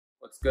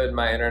What's good,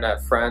 my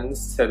internet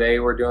friends? Today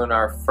we're doing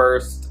our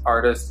first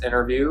artist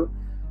interview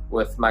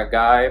with my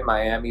guy,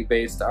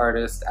 Miami-based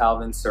artist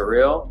Alvin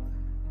Surreal.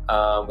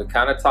 We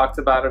kind of talked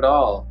about it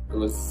all. It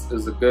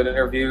was a good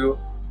interview.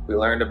 We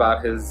learned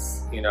about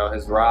his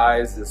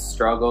rise, his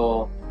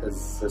struggle,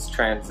 his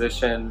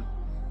transition,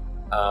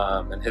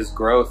 and his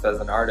growth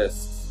as an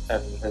artist,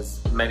 and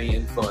his many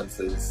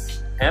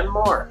influences and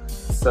more.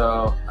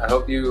 So I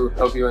hope you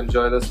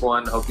enjoy this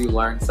one. Hope you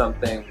learned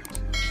something.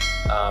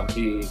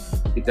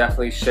 He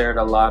definitely shared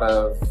a lot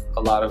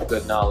of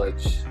good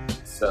knowledge.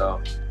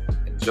 So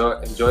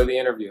enjoy the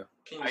interview.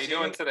 How you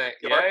doing today?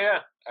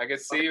 Yeah. I can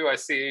see you. I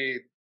see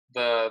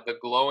the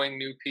glowing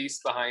new piece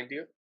behind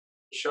you.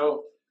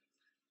 Show.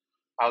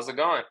 How's it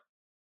going?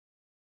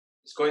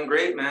 It's going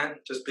great, man.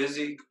 Just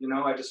busy.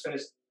 I just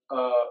finished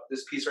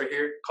this piece right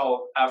here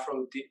called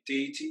Afro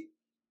Deity,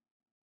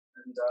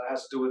 and it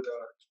has to do with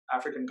the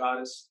African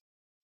goddess.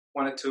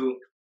 Wanted to,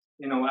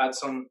 add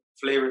some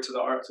flavor to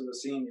the art, to the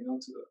scene,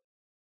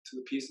 to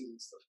the pieces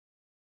and stuff.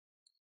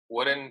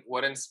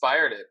 What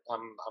inspired it?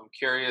 I'm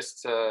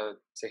curious to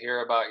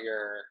hear about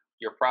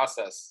your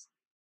process.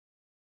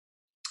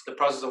 The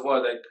process of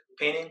what, like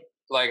painting?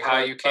 Like how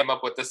you came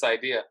up with this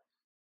idea.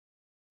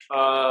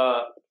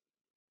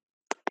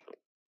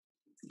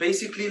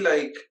 Basically,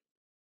 like,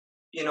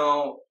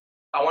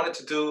 I wanted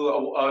to do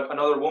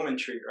another woman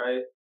tree,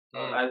 right?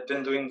 I've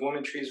been doing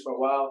woman trees for a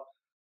while.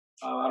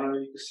 I don't know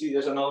if you can see,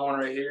 there's another one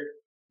right here.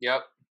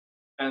 Yep.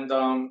 And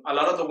a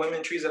lot of the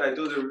women trees that I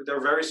do,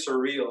 they're very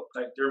surreal.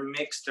 Like they're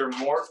mixed, they're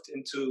morphed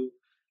into,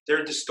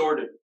 they're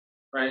distorted,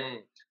 right?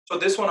 So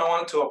this one I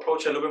wanted to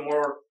approach a little bit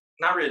more,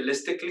 not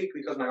realistically,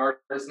 because my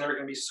art is never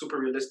going to be super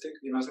realistic.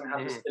 It's going to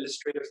have this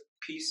illustrative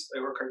piece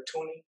or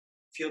cartoony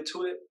feel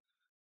to it.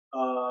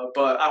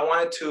 But I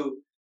wanted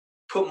to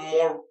put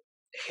more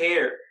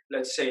hair,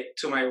 let's say,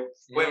 to my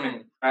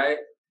women, right?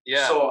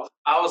 Yeah. So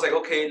I was like,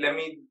 okay, let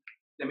me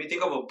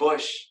think of a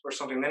bush or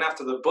something. Then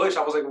after the bush,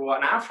 I was like, well,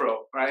 an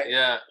afro, right?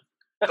 Yeah.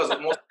 because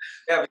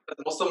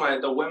most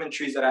of the women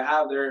trees that I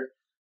have, they're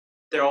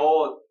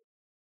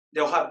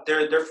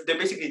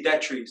basically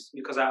dead trees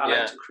because I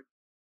like to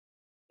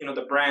create,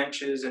 the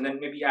branches and then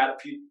maybe add a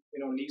few,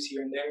 leaves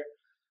here and there.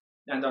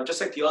 And just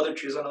like the other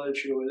trees, another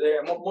tree over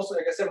there. Most of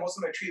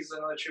my trees is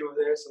another tree over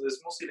there. So there's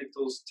mostly like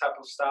those type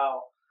of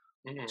style.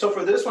 So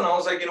for this one, I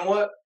was like, you know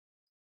what?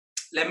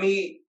 Let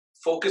me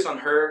focus on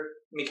her,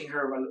 making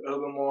her a little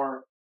bit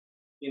more,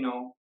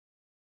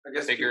 I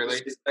guess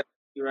figuratively,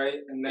 right?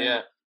 And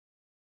then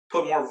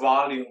put more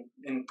volume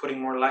and putting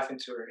more life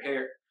into her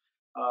hair.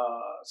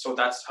 So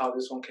that's how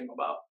this one came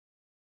about.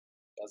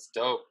 That's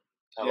dope.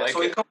 I like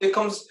so it. It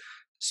comes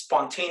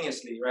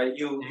spontaneously, right?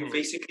 You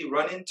basically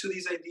run into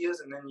these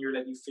ideas and then you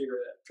figure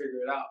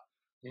it out.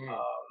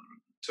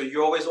 So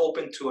you're always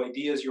open to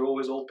ideas. You're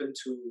always open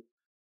to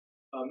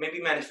maybe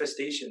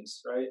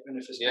manifestations, right?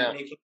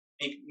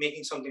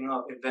 Making something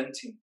up,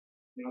 inventing,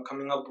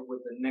 coming up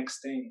with the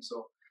next thing.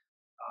 So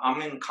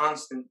I'm in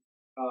constant,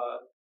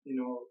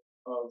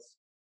 of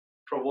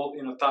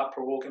thought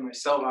provoking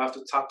myself. I have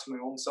to talk to my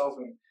own self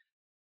and,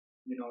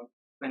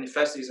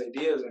 manifest these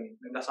ideas, and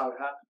that's how it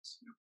happens.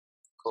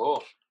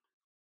 Cool.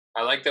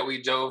 I like that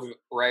we dove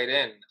right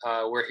in.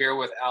 We're here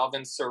with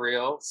Alvin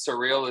Surreal.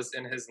 Surreal is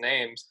in his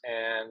name,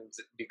 and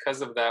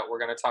because of that, we're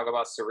going to talk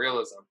about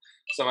surrealism.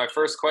 So my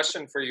first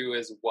question for you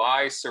is,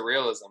 why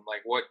surrealism?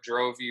 Like, what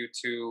drove you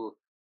to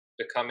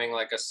becoming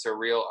like a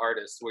surreal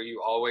artist? Were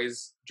you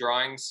always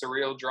drawing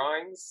surreal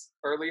drawings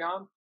early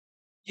on?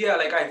 Yeah,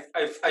 like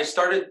I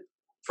started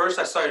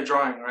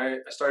drawing, right?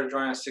 I started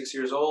drawing at 6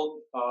 years old.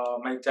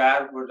 My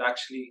dad would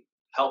actually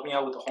help me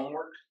out with the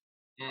homework.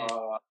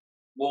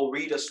 We'll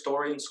read a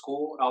story in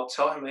school. I'll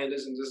tell him, hey,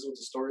 listen, this is what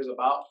the story is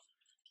about.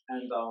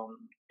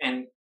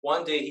 And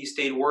one day he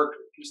stayed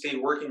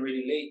working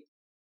really late.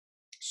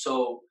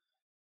 So,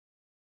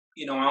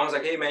 I was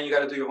like, hey man, you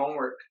got to do your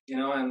homework,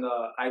 and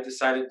I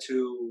decided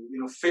to,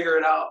 figure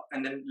it out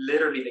and then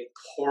literally like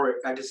pour it.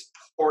 I just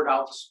poured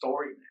out the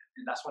story, man.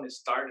 And that's when it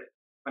started.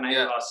 When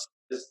I lost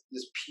this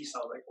piece, I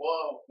was like,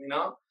 whoa,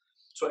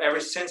 So ever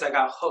since I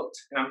got hooked,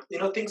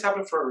 and things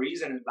happen for a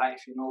reason in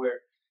life, where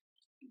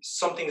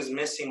something is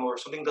missing or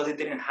something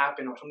didn't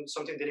happen or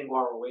something didn't go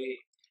our way,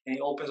 and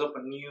it opens up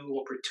a new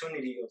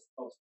opportunity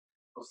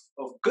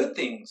of good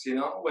things,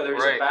 whether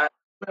it's a bad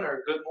moment or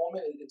a good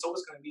moment, it's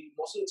always going to be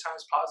most of the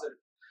times positive.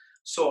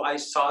 So I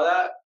saw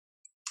that,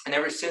 and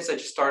ever since I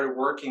just started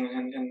working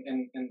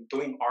and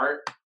doing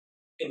art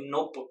in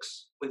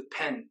notebooks with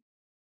pen.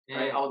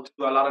 Right? I'll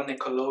do a lot of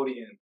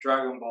Nickelodeon,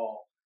 Dragon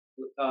Ball,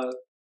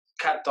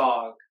 Cat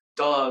Dog,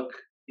 Doug,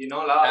 a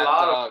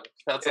lot of.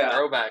 That's a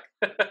throwback.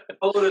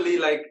 Totally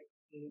like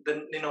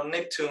the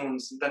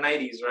Nicktoons, the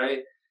 90s, right?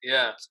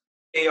 Yeah.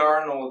 A.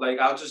 Arnold, like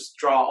I'll just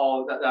draw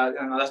all that,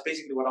 that's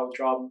basically what I would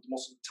draw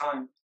most of the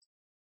time.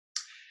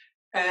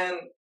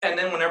 And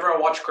then whenever I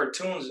watch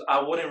cartoons,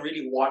 I wouldn't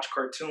really watch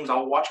cartoons.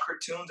 I'll watch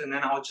cartoons and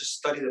then I'll just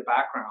study the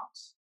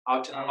backgrounds. I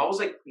was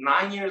like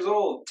 9 years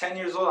old, 10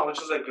 years old. I was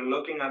just like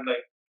looking at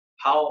like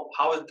how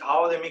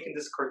are they making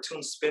this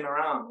cartoon spin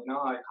around?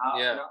 Like how?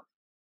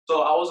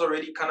 So I was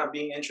already kind of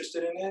being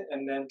interested in it,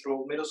 and then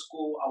through middle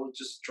school, I was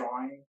just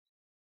drawing.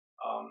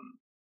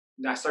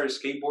 Then I started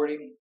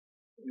skateboarding,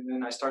 and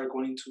then I started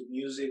going into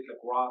music, like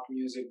rock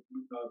music,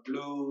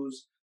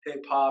 blues,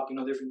 hip hop,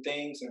 different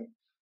things, and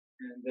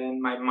then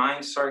my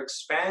mind started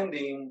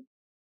expanding,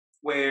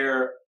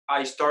 where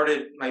I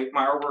started my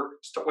artwork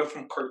went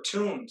from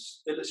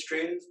cartoons,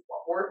 illustrative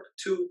work,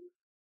 to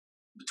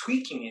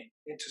tweaking it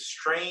into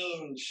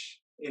strange,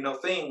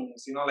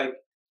 things, like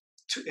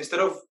instead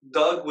of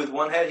Doug with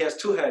one head, he has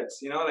two heads,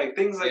 like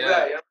things like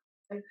that.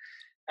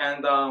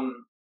 And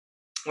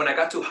when I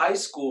got to high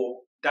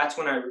school, that's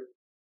when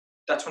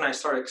I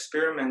started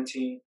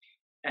experimenting,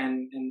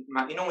 and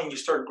when you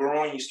start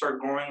growing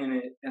in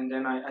it, and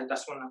then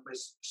that's when my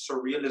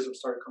surrealism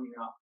started coming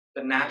out,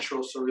 the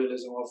natural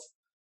surrealism of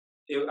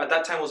it. At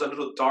that time, it was a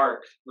little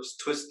dark, it was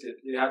twisted.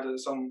 It had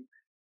some.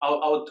 I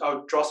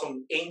would draw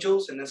some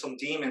angels and then some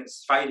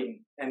demons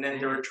fighting, and then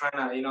they were trying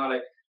to,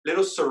 like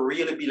little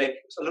surreal. It'd be like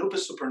a little bit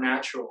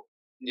supernatural.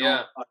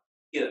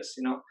 Yes,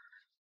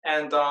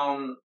 and it's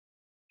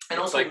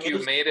also like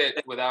you made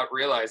it without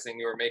realizing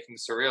you were making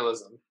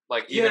surrealism,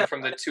 like even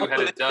from the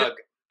two-headed Doug.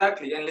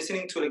 Exactly, and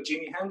listening to like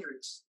Jimi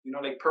Hendrix,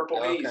 like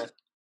Purple Haze,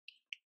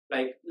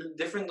 like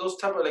different those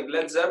type of like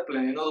Led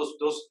Zeppelin,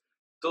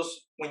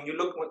 those when you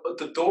look at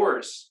the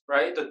Doors,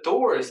 right? The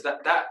Doors that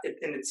it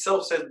in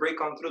itself says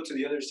break on through to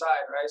the other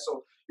side, right?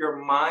 So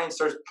your mind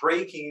starts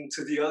breaking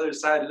to the other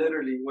side,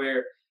 literally,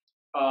 where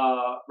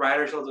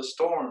Riders of the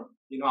Storm.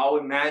 I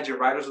would imagine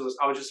Riders of the.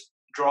 I would just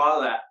draw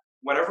that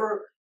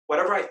whatever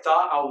I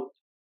thought, I would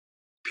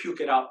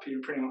puke it out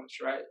pretty much,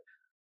 right?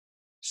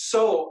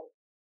 So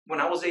when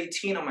I was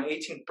 18, on my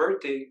 18th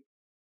birthday,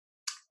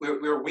 we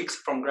were weeks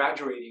from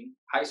graduating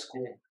high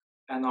school.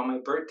 And on my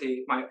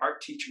birthday, my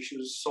art teacher, she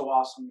was so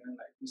awesome, man,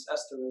 like Miss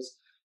Estevez,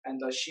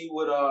 and she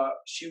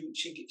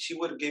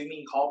would give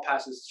me hall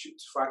passes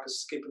so I could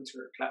skip into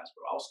her class,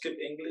 bro. I'll skip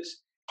English,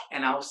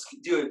 and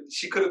dude,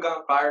 she could have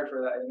gotten fired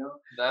for that,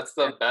 That's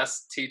the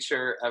best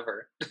teacher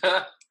ever.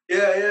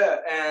 Yeah,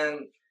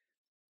 and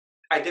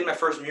I did my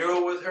first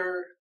mural with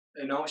her.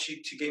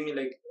 She gave me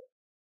like,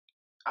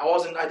 I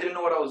didn't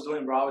know what I was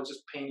doing, bro. I was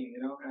just painting,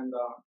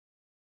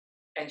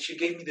 and she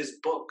gave me this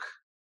book.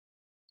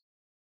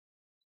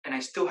 And I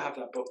still have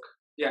that book.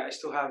 Yeah, I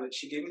still have it.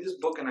 She gave me this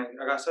book, and I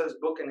got this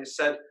book, and it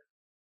said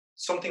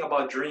something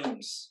about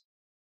dreams,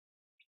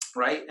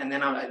 right? And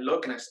then I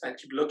look, and I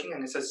keep looking,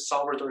 and it says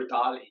Salvador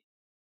Dali.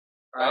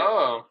 Right?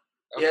 Oh,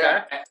 okay.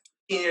 Yeah, at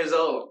 18 years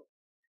old,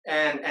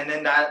 and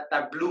then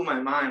that blew my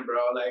mind,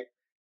 bro. Like,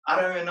 I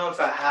don't even know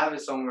if I have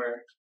it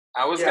somewhere.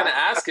 I was gonna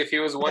ask if he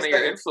was one of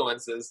your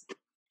influences.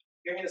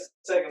 Give me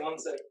one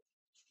second.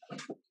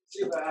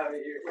 See if I have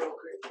it here real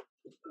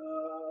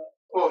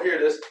quick. Here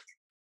it is.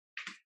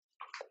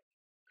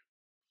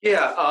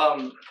 Yeah,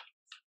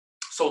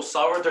 so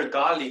Salvador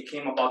Dali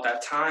came about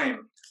that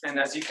time. And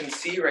as you can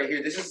see right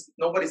here,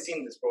 nobody's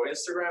seen this, bro.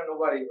 Instagram,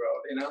 nobody,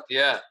 bro,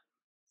 Yeah.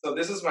 So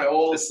this is my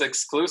old... This is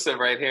exclusive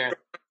right here.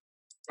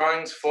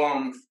 Drawings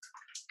from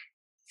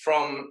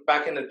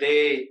back in the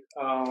day,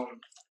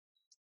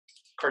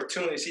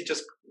 cartoon. You see,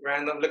 just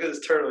random, look at this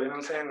turtle, you know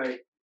what I'm saying?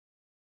 Like...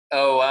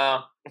 Oh,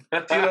 wow.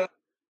 I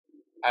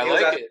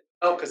like it.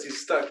 Oh, because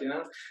he's stuck,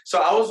 So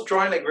I was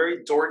drawing like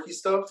very dorky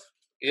stuff.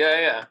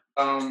 Yeah.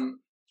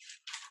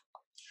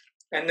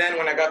 And then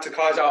when I got to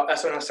college,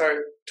 that's when I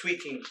started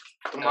tweaking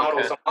the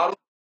models. Okay.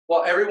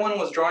 While everyone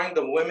was drawing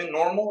the women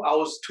normal, I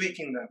was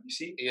tweaking them, you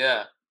see?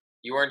 Yeah.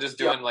 You weren't just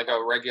doing like a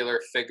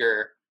regular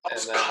figure. I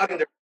was cutting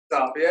their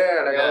stuff.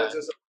 Yeah, I was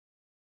just...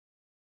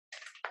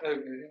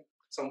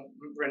 some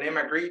Rene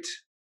Magritte.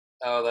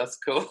 Oh, that's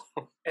cool.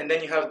 And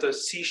then you have the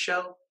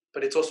seashell,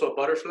 but it's also a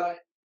butterfly.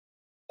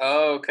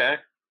 Oh, okay.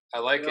 I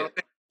like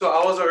it. So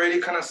I was already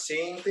kind of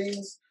seeing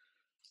things.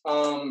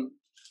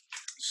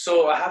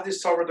 So I have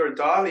this Salvador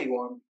Dali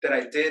one that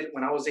I did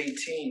when I was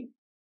 18.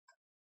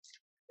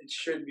 It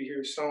should be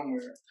here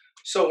somewhere.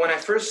 So when I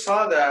first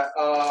saw that,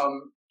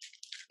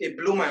 it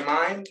blew my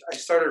mind. I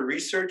started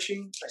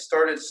researching. I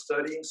started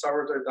studying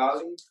Salvador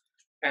Dali.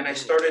 And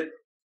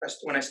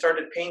when I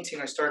started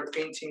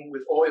painting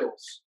with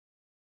oils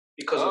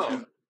because of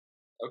him.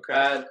 Okay.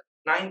 At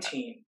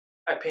 19,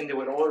 I painted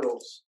with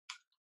oils.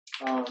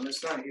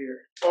 It's not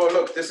here. Oh,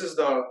 look, this is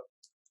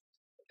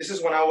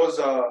when I was...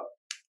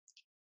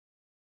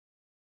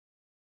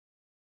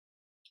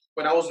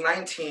 When I was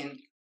 19,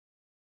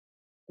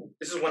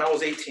 this is when I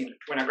was 18,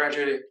 when I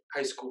graduated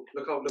high school.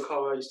 Look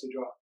how I used to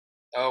draw.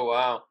 Oh,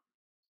 wow.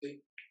 See?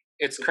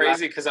 It's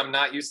crazy because I'm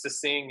not used to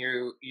seeing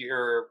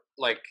your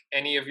like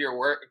any of your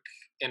work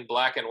in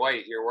black and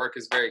white. Your work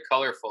is very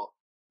colorful.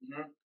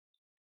 Mm-hmm.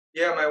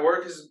 Yeah, my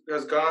work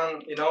has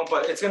gone,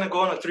 but it's going to go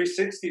on a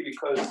 360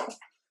 because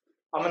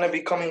I'm going to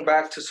be coming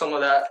back to some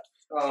of that.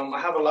 I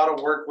have a lot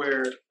of work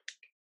where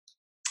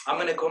I'm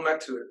going to come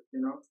back to it,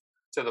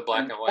 To the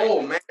black and white.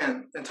 Oh,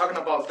 man. And talking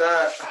about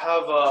that, I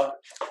have...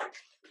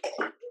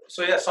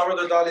 So, yeah,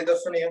 Salvador Dali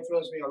definitely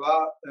influenced me a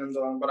lot. And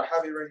but I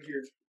have it right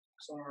here.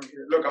 Somewhere right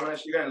here. Look,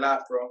 you're going to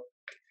laugh, bro.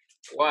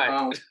 Why?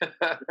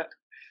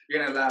 You're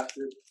going to laugh,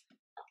 dude.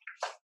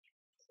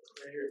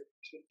 right here.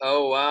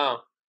 Oh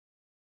wow.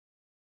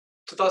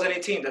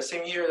 2018, the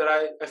same year that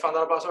I found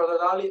out about Salvador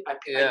Dali, I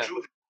drew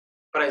him,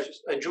 but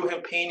I drew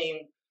him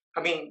painting.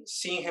 I mean,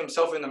 seeing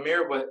himself in the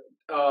mirror, but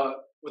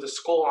with a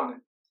skull on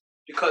it,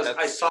 because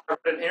I saw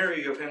an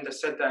interview of him that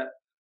said that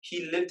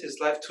he lived his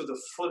life to the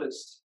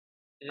fullest.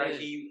 Right?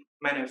 He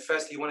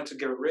manifested. He wanted to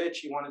get rich.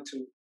 He wanted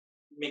to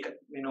make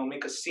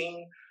a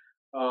scene,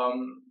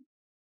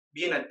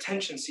 be an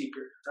attention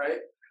seeker, right?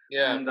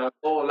 Yeah. And go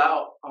all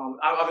out.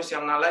 Obviously,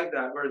 I'm not like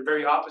that. We're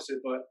very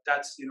opposite, but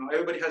that's,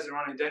 everybody has their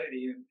own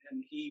identity,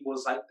 and he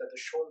was like that, the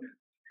showman.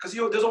 Because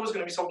there's always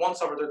going to be one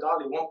Salvador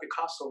Dali, one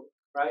Picasso,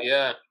 right?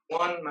 Yeah.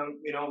 One,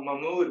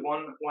 Mahmoud,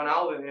 one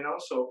Alvin,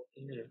 So,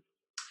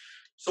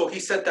 so he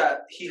said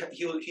that he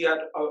had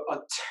a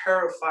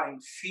terrifying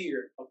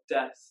fear of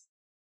death,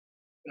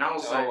 and I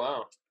was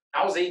wow.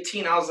 I was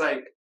 18. I was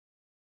like,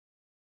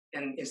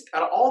 and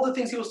out of all the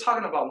things he was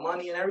talking about,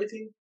 money and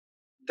everything,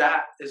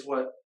 that is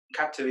what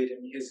captivated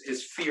me,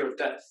 his fear of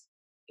death.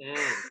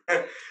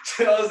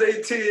 So I was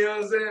 18, you know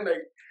what I'm saying?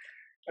 Like,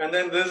 and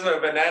then this is my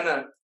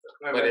banana.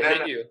 But it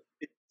hit you.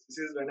 This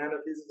is banana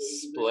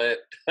pieces. Split.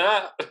 You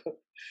know what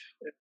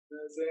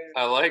I'm saying?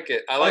 I like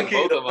it. I like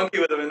both of them. Monkey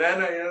with a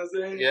banana, you know what I'm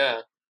saying?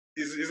 Yeah.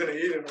 He's gonna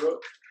eat him, bro.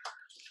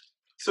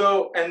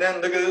 So, and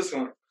then look at this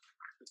one.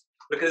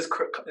 Look at this.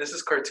 This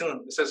is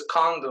cartoon. It says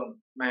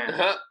condom,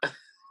 man.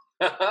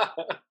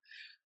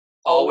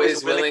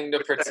 Always willing to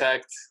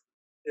protect.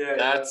 Yeah,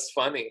 that's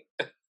funny.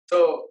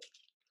 So,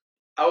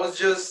 I was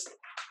just.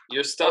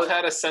 Your stuff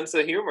had a sense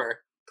of humor.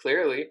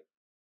 Clearly,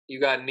 you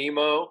got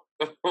Nemo.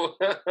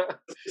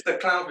 It's the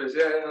clownfish,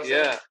 yeah.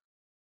 Yeah,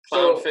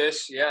 clownfish.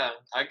 So, yeah,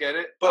 I get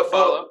it.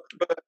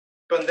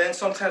 But then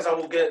sometimes I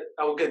will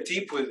get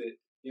deep with it,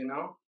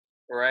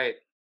 Right.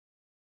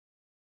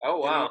 Oh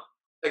wow.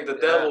 Like the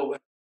devil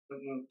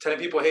telling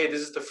people, hey,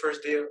 this is the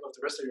first day of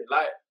the rest of your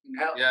life in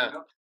hell. Yeah.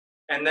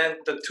 And then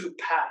the two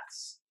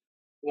paths,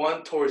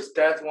 one towards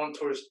death, one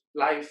towards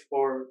life,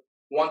 or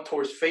one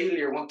towards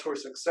failure, one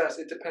towards success.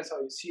 It depends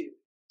how you see it.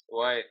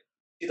 Right.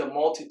 See the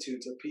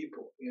multitudes of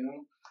people,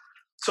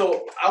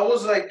 So I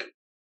was like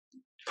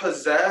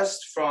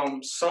possessed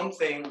from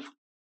something.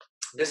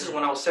 This is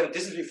when I was 7.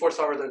 This is before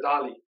Salvador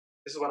Dali.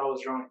 This is what I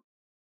was drawing.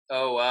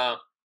 Oh wow.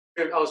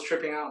 I was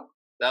tripping out.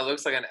 That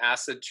looks like an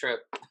acid trip.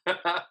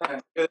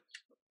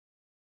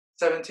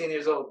 17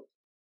 years old.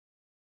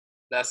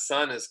 That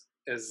sun is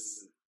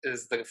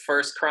the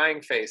first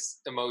crying face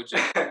emoji.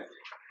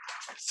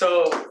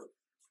 So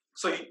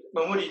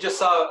Mahmoud, you just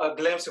saw a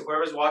glimpse, of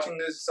whoever's watching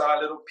this saw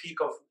a little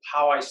peek of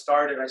how I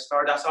started. That's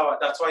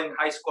why in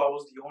high school I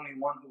was the only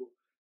one who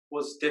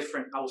was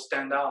different. I would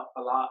stand out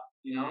a lot,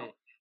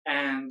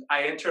 And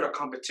I entered a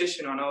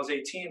competition when I was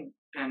 18,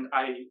 and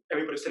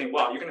everybody was saying,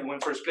 "Wow, you're gonna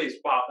win first place!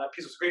 Wow, that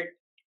piece was great."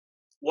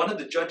 One of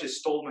the judges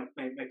stole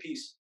my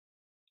piece.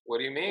 What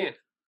do you mean?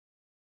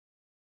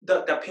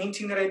 The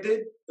painting that I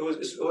did, it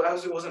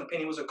wasn't a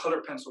painting; it was a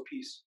color pencil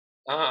piece.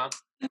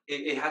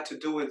 It had to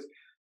do with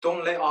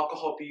don't let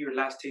alcohol be your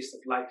last taste of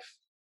life.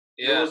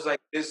 Yeah. It was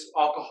like this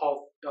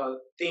alcohol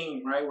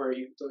theme, right? Where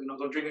you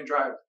don't drink and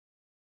drive.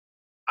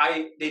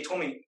 They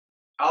told me,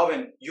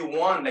 Alvin, you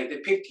won. Like, they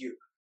picked you.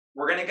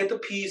 We're gonna get the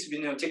piece.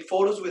 Take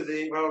photos with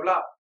it. Blah blah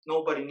blah.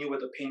 Nobody knew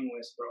what the painting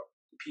was, bro.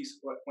 The piece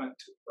went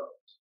to, bro.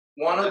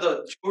 One of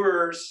the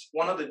jurors,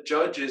 one of the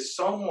judges,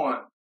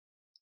 someone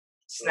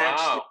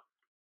snatched it.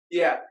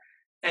 Yeah,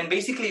 and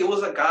basically it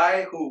was a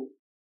guy who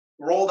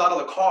rolled out of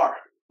the car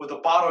with a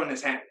bottle in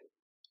his hand.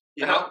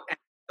 And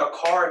the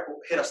car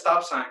hit a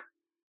stop sign,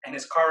 and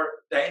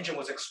the engine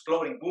was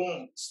exploding.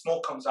 Boom,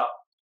 smoke comes out,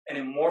 and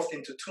it morphed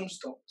into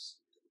tombstones.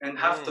 And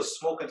half the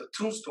smoke in the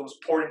tombstones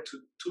poured into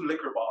 2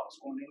 liquor bottles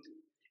going into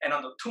it. And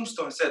on the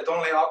tombstone it said,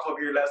 "Don't let alcohol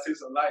be your last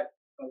taste of life."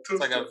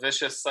 It's like a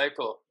vicious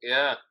cycle.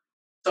 Yeah.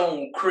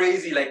 So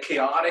crazy, like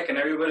chaotic, and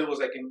everybody was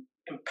like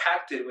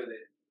impacted with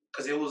it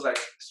because it was like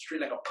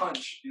straight like a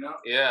punch,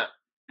 Yeah.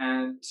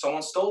 And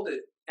someone stole it,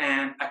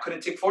 and I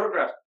couldn't take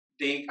photographs.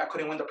 I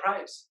couldn't win the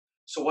prize.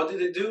 So what did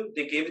they do?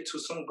 They gave it to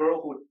some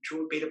girl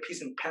who made a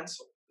piece in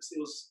pencil. It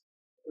was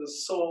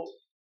so.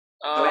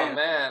 Oh bland.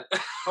 Man.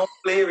 No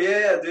flavor,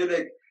 yeah, dude.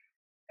 Like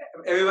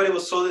everybody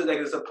was so like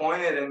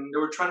disappointed, and they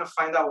were trying to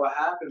find out what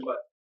happened. But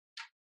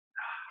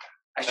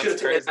I should have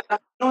taken. At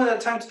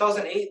that time,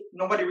 2008,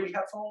 nobody really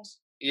had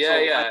phones. Yeah,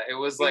 so it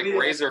was like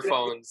razor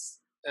phones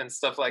and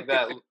stuff like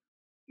that.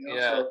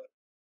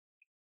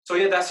 So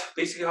yeah, that's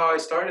basically how I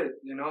started.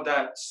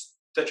 That's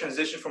the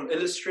transition from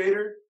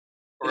illustration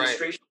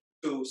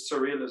to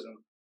surrealism.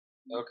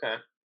 Okay.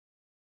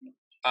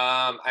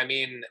 I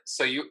mean,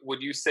 so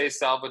would you say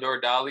Salvador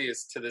Dali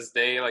is to this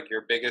day like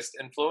your biggest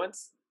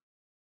influence?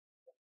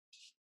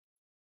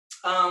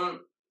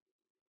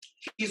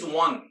 He's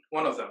one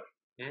of them.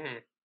 Mm-hmm.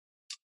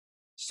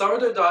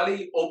 Salvador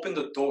Dali opened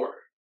the door.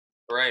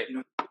 Right.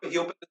 He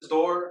opened the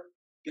door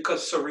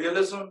because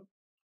surrealism,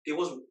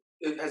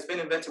 it has been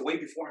invented way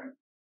before him.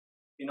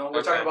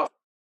 We're talking about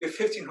the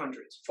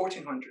 1500s,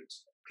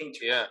 1400s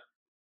painters. Yeah.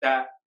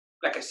 That,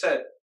 like I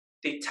said,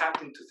 they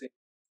tapped into things.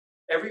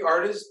 Every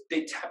artist,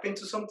 they tap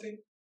into something,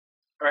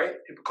 right?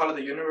 People call it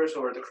the universe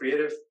or the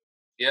creative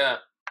Yeah.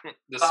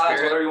 The gods,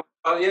 spirit. whatever you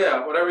want.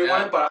 Yeah, whatever you Yeah.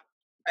 want. But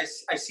I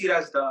see it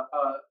as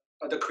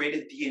the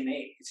creative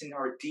DNA. It's in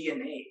our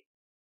DNA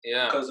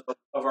Yeah. because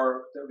of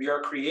our we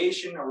are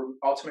creation, our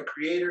ultimate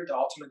creator, the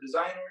ultimate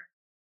designer.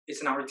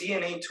 It's in our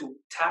DNA to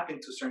tap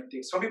into certain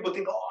things. Some people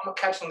think, oh, I'm gonna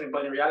catch something,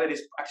 but in reality,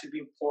 it's actually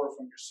being poured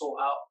from your soul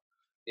out.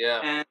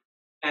 Yeah.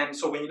 And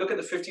so when you look at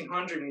the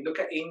 1500, when you look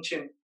at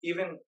ancient,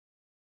 even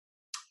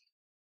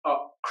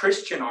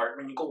Christian art,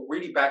 when you go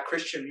really back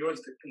Christian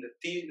murals in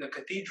the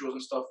cathedrals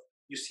and stuff,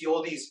 you see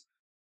all these,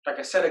 like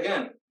I said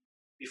again,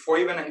 before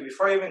I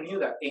even knew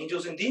that,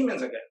 angels and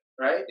demons again,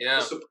 right?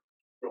 Yeah.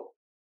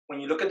 When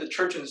you look at the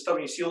churches and stuff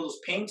and you see all those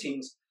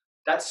paintings,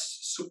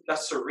 that's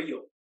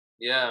surreal.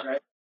 Yeah.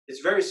 Right? It's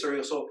very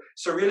surreal. So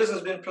surrealism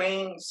has been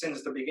playing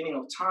since the beginning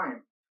of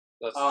time.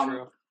 That's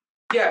true.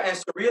 Yeah, and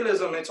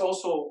surrealism, it's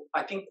also,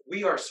 I think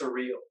we are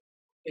surreal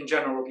in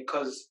general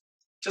because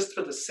just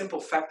for the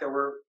simple fact that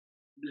we're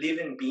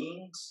living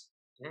beings,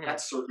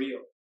 that's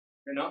surreal.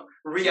 You know,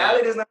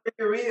 reality is not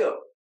really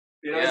real.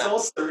 You know, it's all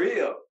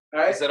surreal,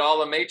 right? Is it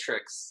all a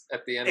matrix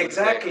at the end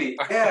exactly.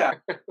 of the day?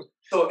 Yeah.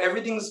 So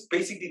everything's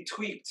basically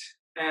tweaked,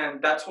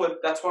 and that's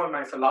what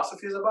my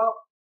philosophy is about.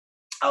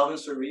 Alvin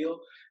Surreal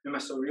and my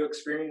surreal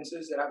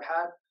experiences that I've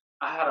had.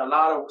 I had a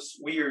lot of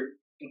weird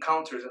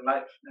encounters in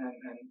life,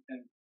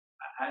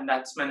 and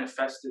that's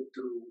manifested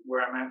through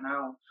where I'm at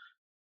now.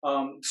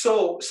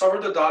 So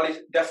Salvador Dali,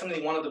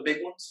 definitely one of the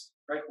big ones,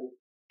 right? Who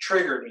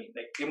triggered me,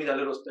 like give me the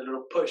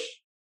little push.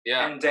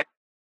 Yeah. And then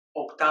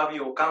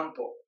Octavio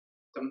Campo,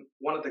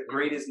 one of the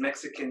greatest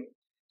Mexican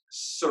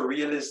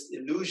surrealist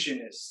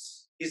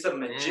illusionists. He's a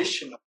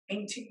magician of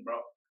painting,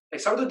 bro. Like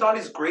Salvador Dali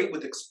is great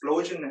with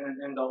explosion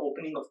and the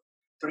opening of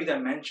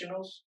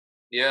three-dimensionals.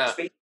 Yeah.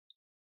 Space.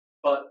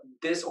 But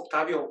this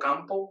Octavio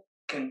Campo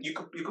you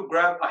could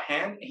grab a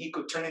hand and he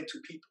could turn into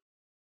people.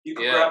 You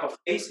could grab a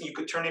face and you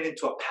could turn it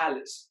into a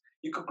palace.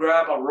 You could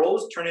grab a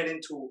rose, turn it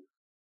into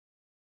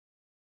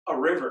a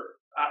river.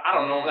 I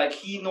don't know. Like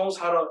he knows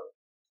how to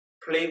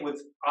play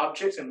with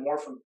objects and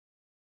morph them,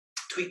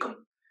 tweak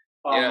them.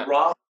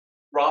 Rob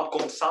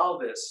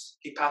Gonsalves,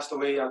 he passed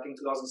away, I think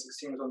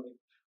 2016 or something.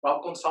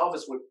 Rob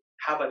Gonsalves would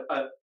have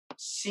a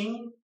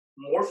scene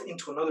morph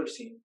into another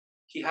scene.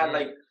 He had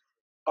like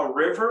a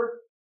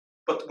river,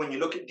 but when you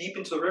look deep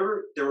into the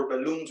river, there were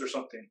balloons or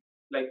something.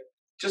 Like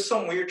just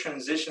some weird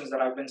transitions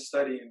that I've been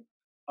studying.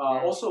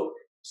 Also,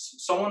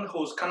 someone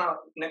who's kind of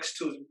next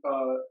to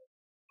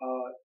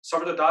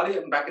Salvador Dali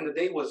back in the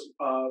day was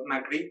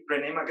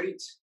René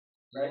Magritte,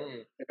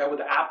 right? The guy with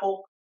the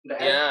apple in the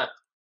head,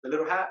 the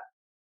little hat.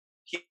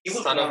 He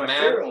was Son one of my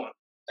Man, favorite ones.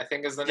 I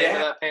think is the name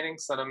of that painting,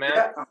 Son of Man.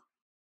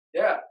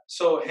 Yeah.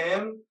 So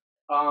him,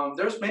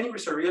 there's many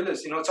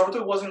surrealists. You know,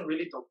 Salvador wasn't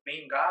really the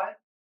main guy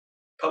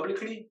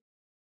publicly.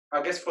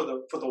 I guess for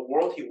the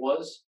world he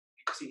was,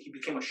 because he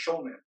became a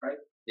showman, right?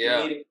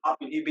 Yeah.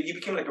 He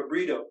became like a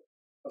Brito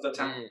of the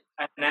time,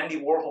 and Andy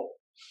Warhol.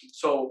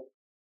 So,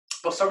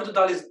 but Salvador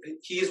Dali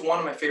he is one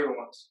of my favorite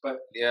ones. But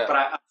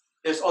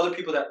there's other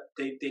people that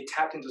they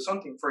tapped into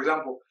something. For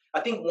example,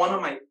 I think one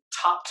of my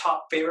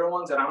top favorite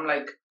ones that I'm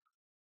like,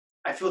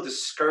 I feel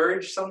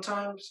discouraged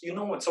sometimes. You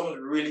know, when someone's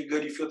really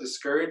good, you feel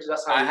discouraged.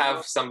 That's how I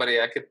have somebody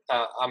I could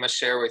I'm gonna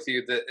share with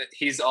you that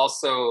he's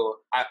also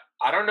I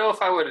don't know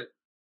if I would.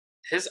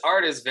 His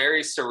art is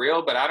very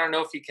surreal, but I don't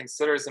know if he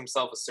considers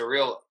himself a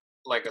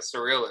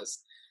surrealist.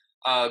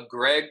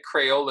 Greg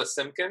Crayola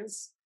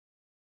Simpkins.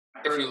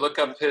 If you look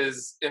up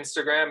his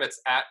Instagram, it's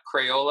at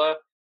Crayola,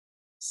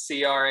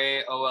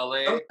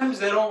 Craola. Sometimes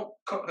they don't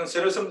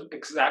consider something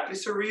exactly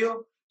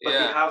surreal,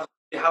 but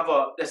they have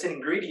that's an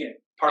ingredient.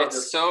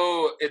 It's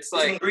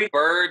like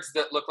birds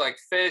that look like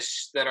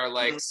fish that are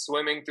like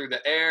swimming through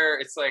the air.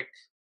 It's like,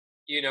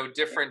 you know,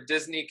 different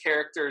Disney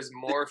characters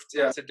morphed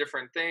into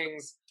different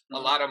things. A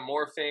lot of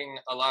morphing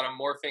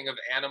of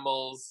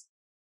animals,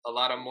 a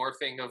lot of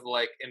morphing of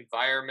like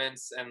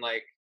environments, and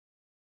like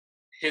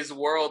his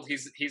world.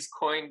 He's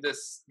coined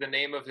the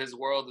name of his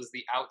world is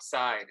the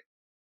outside,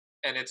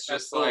 and it's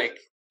just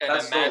like an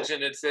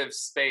imaginative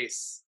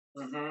space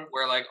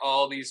where like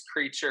all these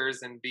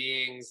creatures and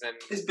beings and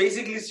it's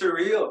basically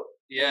surreal.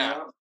 Yeah, you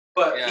know?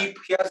 But he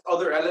has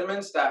other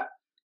elements that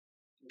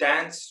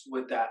dance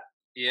with that.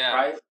 Yeah.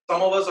 Right.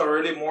 Some of us are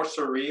really more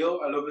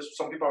surreal. A little bit.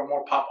 Some people are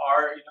more pop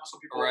art. You know. Some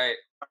people are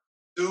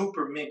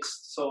super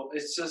mixed. So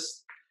it's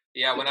just.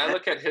 Yeah. When I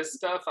look at his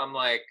stuff, I'm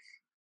like,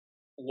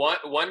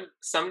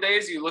 some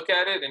days you look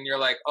at it and you're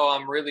like, oh,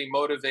 I'm really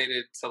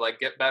motivated to like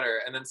get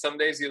better. And then some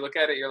days you look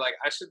at it, you're like,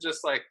 I should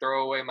just like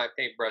throw away my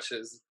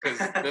paintbrushes because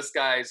this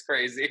guy is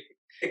crazy.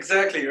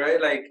 Exactly.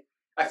 Right. Like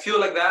I feel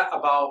like that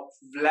about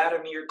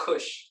Vladimir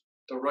Kush,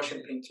 the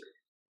Russian painter.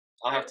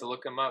 I'll have to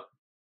look him up.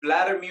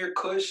 Vladimir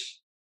Kush.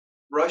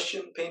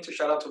 Russian painter,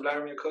 shout out to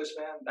Vladimir Kush,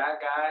 man.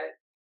 That guy.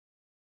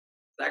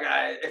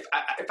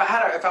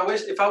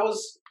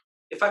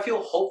 If I feel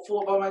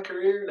hopeful about my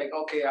career, like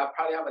okay, I'll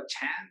probably have a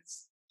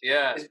chance.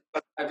 Yeah. It's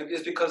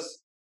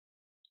because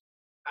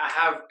I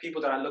have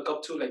people that I look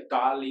up to, like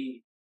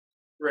Dali,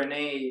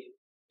 Renee,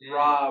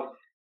 Rob,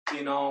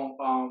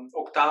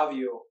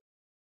 Octavio,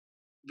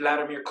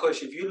 Vladimir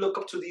Kush. If you look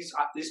up to these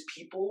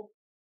people,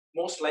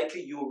 most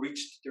likely you will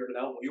reach their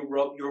level. You'll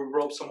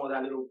rub some of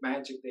that little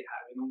magic they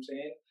have. You know what I'm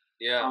saying?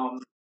 Yeah.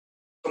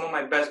 Two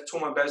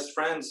of my best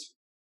friends,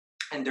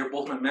 and they're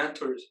both my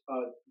mentors.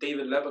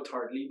 David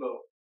Lebitard,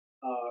 Lebo,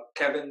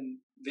 Kevin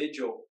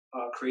Vigil,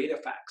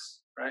 Creative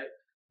Facts. Right?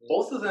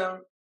 Both of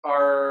them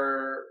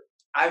are.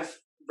 I've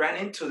ran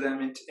into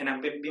them and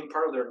I've been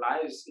part of their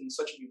lives in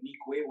such a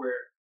unique way where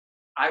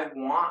I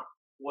want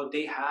what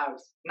they have.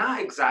 Not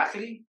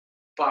exactly,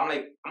 but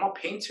I'm a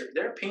painter.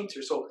 They're a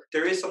painter, so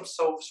there is some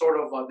sort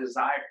of a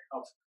desire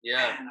of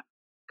man,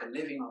 a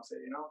living off it,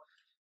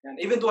 And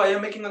even though I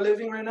am making a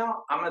living right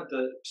now, I'm at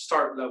the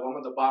start level. I'm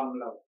at the bottom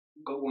level,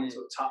 going to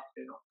the top,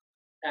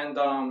 And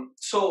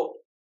so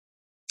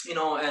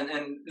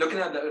and looking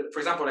at for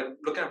example, like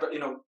looking at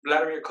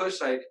Vladimir Kush,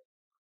 like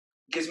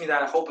gives me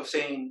that hope of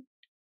saying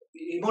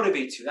it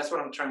motivates you. That's what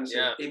I'm trying to say.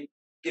 Yeah. It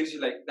gives you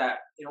like that.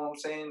 You know what I'm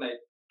saying? Like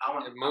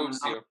it moves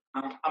you.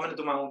 I'm gonna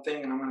do my own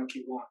thing and I'm gonna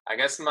keep going. I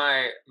guess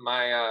my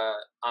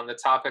on the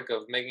topic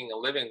of making a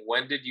living,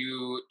 when did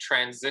you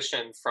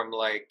transition from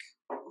like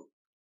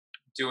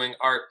doing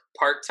art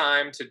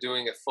part-time to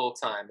doing it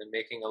full-time and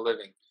making a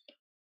living?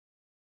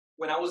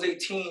 When I was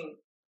 18,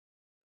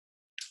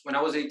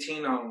 I was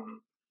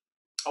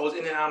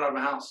in and out of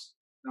my house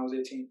when I was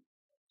 18.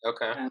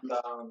 Okay. And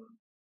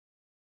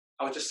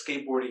I was just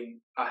skateboarding.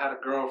 I had a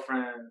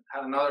girlfriend,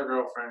 had another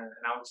girlfriend,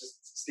 and I would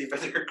just sleep at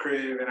their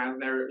crib, and I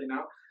never,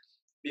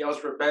 I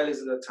was rebellious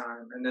at the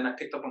time. And then I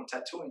picked up on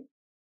tattooing.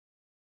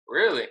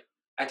 Really?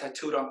 I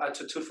tattooed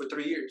for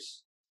 3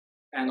 years.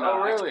 And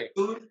really? I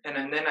tattooed,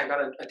 and then I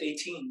got at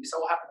 18. This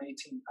all happened at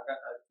 18. I got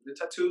the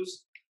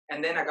tattoos,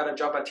 and then I got a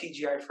job at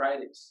TGI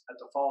Fridays at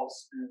the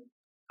Falls, and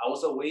I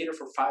was a waiter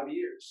for 5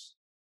 years.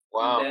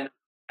 Wow. And then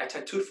I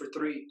tattooed for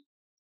 3,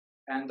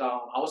 and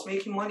I was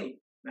making money,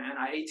 man.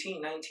 At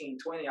 18, 19,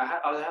 20, I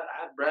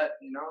had bread,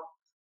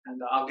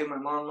 and I'll give my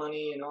mom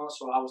money,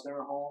 so I was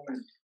never home.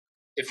 And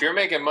if you're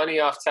making money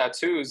off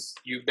tattoos,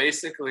 you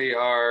basically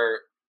are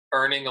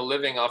earning a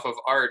living off of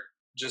art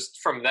just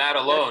from that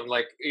alone.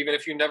 Like, even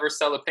if you never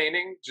sell a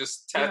painting,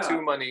 just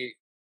tattoo money,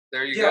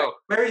 there you go.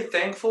 Very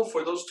thankful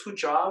for those 2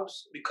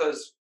 jobs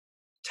because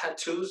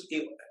tattoos,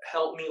 it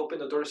helped me open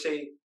the door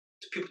to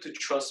people to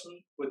trust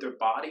me with their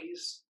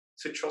bodies,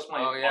 to trust my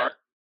art,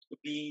 to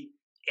be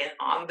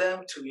on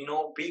them, to be,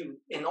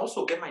 and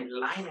also get my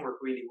line work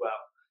really well.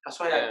 That's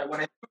why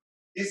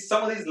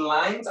some of these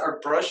lines are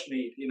brush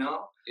made,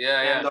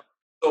 Yeah.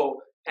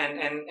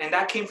 And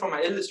that came from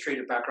my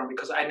illustrator background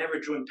because I never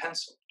drew in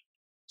pencil.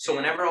 So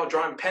whenever I would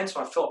draw in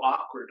pencil, I felt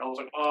awkward. I was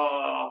like,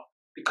 oh,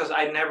 because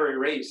I never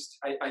erased.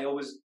 I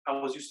was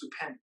used to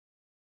pen.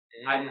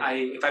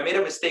 If I made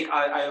a mistake,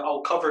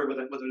 I'll cover it with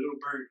a little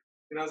bird.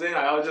 You know what I'm saying?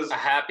 I was just a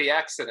happy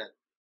accident.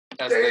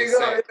 As there they you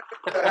say.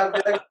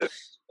 Go.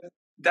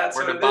 That's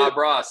we're what the Bob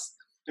Ross.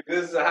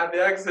 This is a happy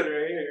accident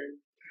right here.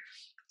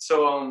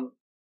 So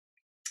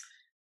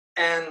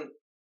and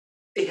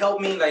it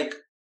helped me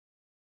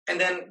and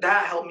then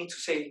that helped me to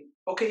say,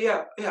 okay,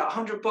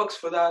 $100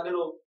 for that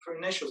for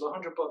initials,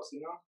 $100,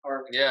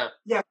 or man,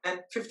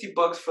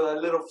 $50 for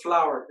that little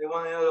flower. They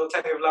want a little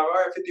tiny flower. All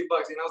right, $50.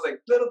 It's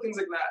like little things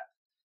like that.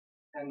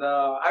 And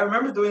I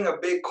remember doing a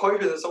big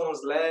coitus in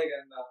someone's leg,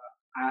 and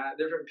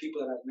different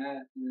people that I've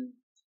met,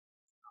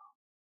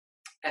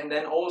 and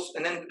then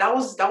that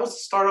was the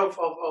start of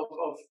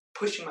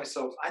pushing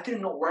myself. I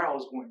didn't know where I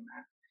was going,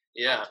 man.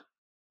 Yeah.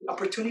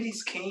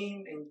 Opportunities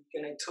came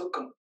and I took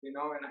them,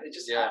 and it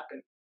just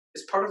happened.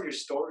 It's part of your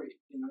story,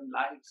 in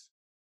life.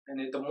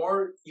 And the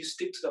more you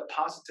stick to the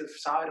positive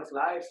side of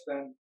life,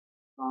 then,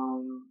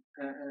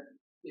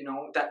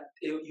 that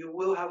you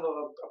will have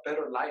a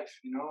better life,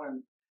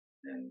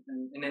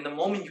 and in the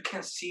moment you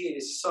can't see it,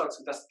 it sucks.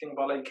 That's the thing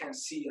about life, you can't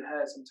see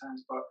ahead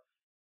sometimes, but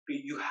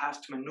you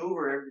have to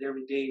maneuver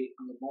every day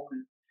on the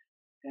moment.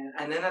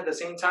 And then at the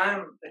same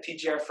time, at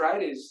TGI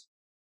Fridays,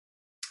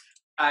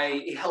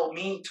 it helped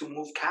me to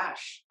move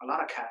cash, a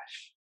lot of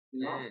cash,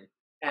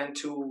 and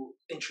to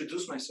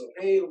introduce myself.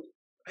 Hey,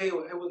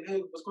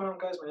 what's going on,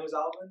 guys? My name is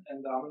Alvin,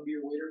 and I'm gonna be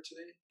your waiter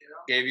today.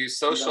 Gave you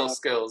social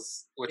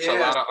skills, which a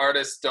lot of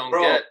artists don't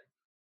get.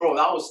 Bro,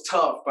 that was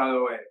tough, by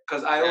the way,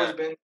 because I've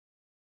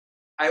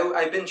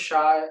been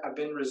shy. I've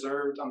been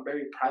reserved. I'm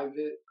very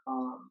private.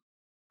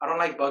 I don't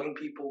like bugging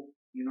people.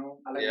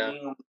 I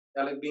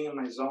like being in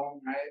my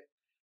zone, right?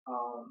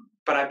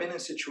 But I've been in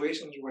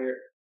situations where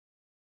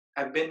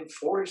I've been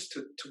forced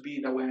to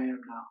be the way I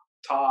am now.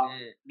 Talk,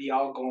 be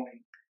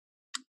outgoing,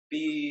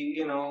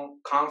 be,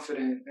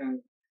 confident,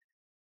 and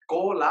go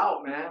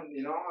loud, man.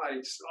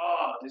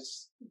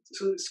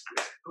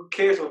 Who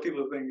cares what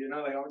people think?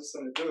 I'm just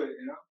gonna do it.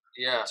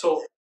 Yeah.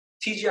 So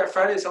TGI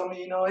Fridays told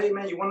me, hey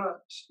man, you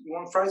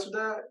want fries with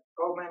that?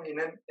 Oh man,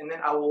 and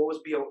then I will always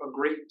be a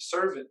great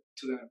servant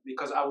to them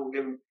because I will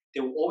give them.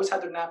 They will always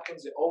have their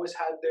napkins. They always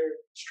had their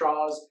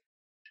straws.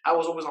 I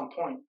was always on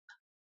point.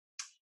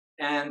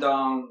 And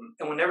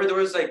whenever there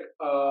was like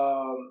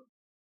a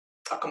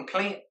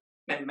complaint,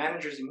 and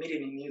managers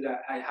immediately knew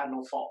that I had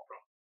no fault, bro.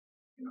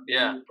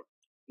 Yeah.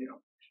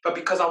 But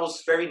because I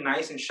was very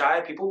nice and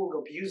shy, people would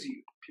abuse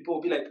you. People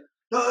would be like,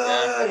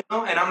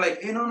 and I'm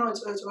like, hey, no,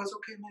 it's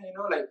okay, man.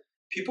 Like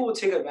people would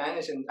take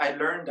advantage, and I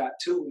learned that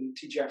too in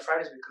TGI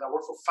Fridays because I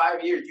worked for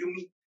 5 years. You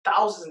meet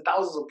thousands and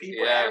thousands of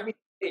people every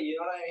day. You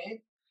know what I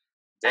mean?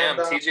 Damn,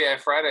 TGI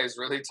Fridays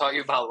really taught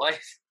you about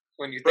life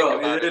when you think about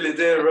it. Bro, it really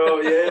did,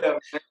 bro. Yeah.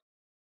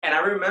 And I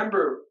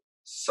remember,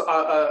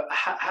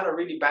 I had a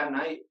really bad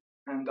night,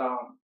 and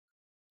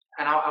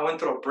I went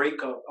through a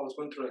breakup. I was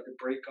going through like a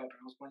breakup,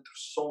 and I was going through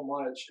so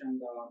much,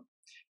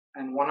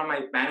 and one of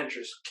my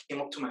managers came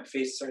up to my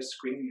face, and started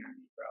screaming at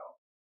me, bro,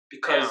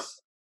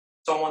 because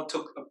someone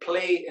took a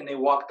plate and they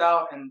walked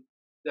out, and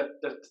the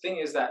thing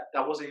is that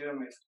wasn't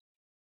even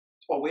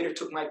a waiter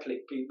took my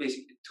plate,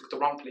 basically took the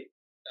wrong plate.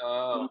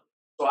 Oh.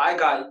 So I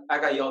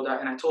got yelled at,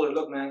 and I told her,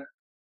 look, man,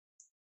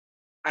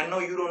 I know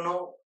you don't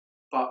know,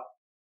 but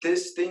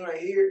this thing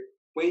right here,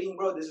 waiting,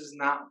 bro, this is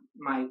not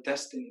my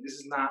destiny. This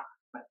is not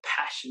my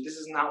passion. This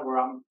is not where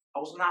I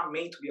was not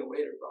made to be a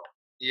waiter, bro.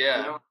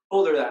 Yeah. I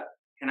told her that,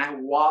 and I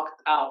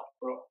walked out,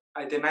 bro.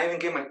 I did not even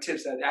get my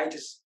tips. I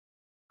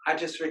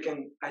just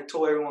freaking, I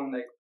told everyone,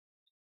 like,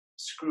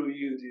 screw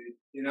you, dude,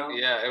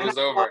 Yeah, it was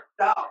over.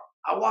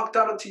 I walked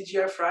out of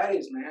TGI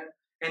Fridays, man.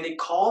 And they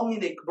called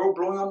me,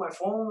 blowing up my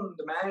phone,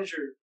 the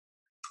manager,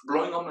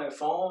 blowing up my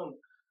phone.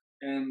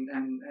 And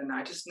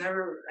I just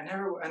never,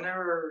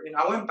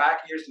 I went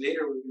back years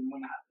later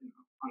when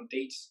I, on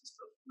dates and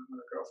stuff with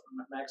a girlfriend,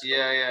 my ex.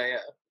 Yeah.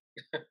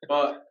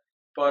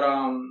 But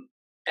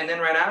and then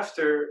right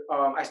after,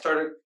 I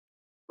started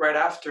right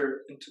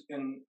after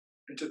in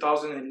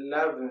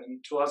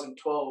 2011,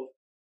 2012,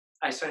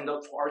 I signed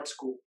up for art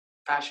school,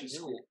 fashion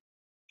school,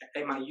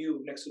 at MIU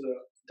next to the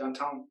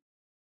downtown.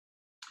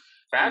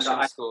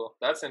 Fashion school,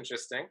 that's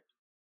interesting.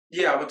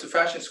 Yeah, I went to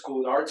fashion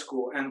school, the art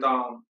school, and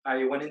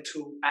I went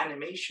into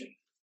animation.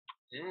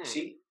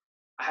 See,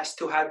 I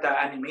still had that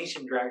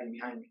animation dragging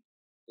behind me.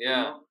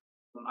 Yeah.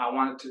 I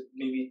wanted to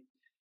maybe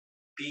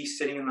be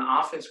sitting in the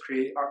office,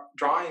 create art,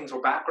 drawings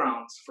or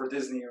backgrounds for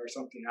Disney or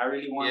something. I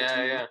really wanted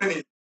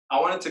to. I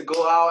wanted to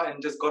go out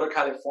and just go to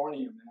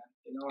California, man.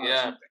 Or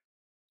something.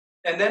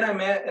 And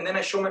then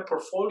I showed my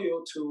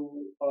portfolio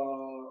to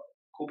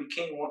who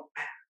became one.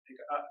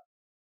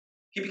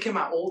 He became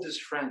my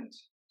oldest friend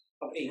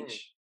of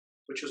age,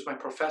 which was my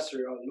professor,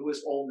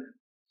 Louis Ullman.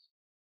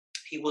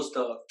 He was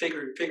the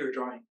figure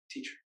drawing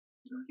teacher.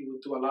 He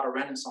would do a lot of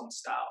Renaissance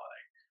style,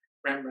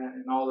 like Rembrandt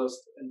and all those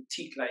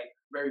antique, like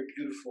very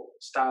beautiful,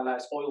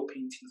 stylized oil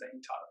paintings that he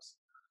taught us.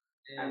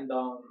 And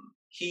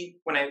he,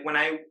 when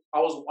I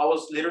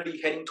was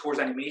literally heading towards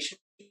animation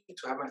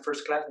to have my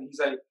first class, and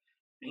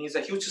he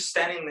was just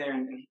standing there,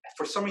 and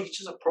for some reason he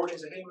just approached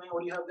and said, "Hey man,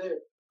 what do you have there?"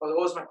 I was like,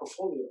 "Oh, it's my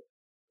portfolio.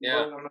 Yeah,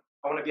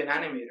 I want to be an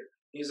animator."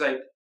 He's like,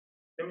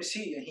 "Let me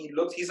see." And he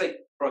looked. He's like,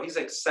 bro, he's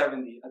like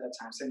 70 at that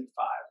time, 75,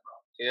 bro.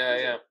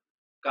 Yeah.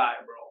 Guy,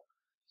 bro.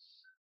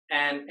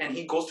 And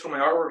he goes through my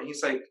artwork, and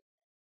he's like,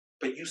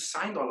 "But you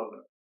signed all of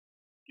them.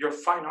 You're a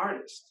fine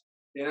artist,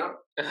 You're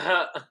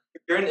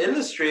an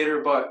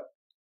illustrator, but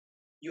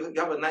you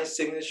have a nice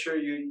signature.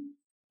 You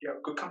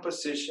have good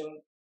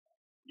composition.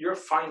 You're a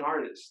fine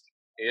artist.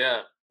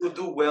 Yeah. You'll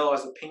do well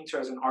as a painter,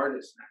 as an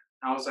artist, man."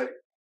 And I was like,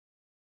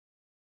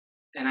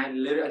 and I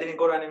didn't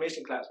go to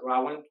animation class. Bro. I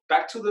went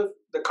back to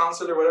the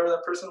consulate or whatever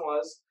that person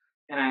was,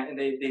 and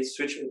they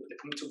switched. They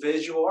put me to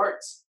visual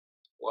arts.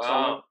 Wow. So I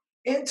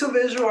went into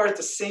visual arts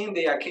the same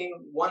day. I came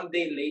one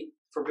day late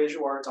for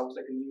visual arts. I was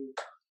like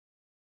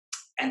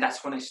and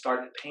that's when I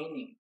started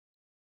painting.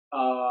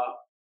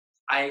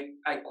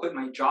 I quit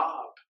my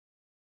job,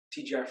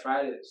 TGI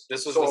Fridays.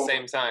 This was the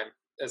same time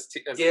as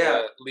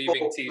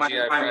leaving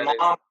TGI Fridays.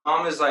 My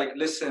mom is like,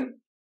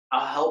 "Listen,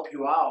 I'll help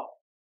you out.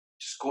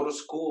 Just go to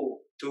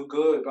school, do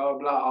good, blah, blah,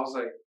 blah." I was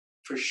like,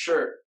 for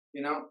sure,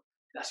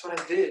 That's what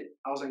I did.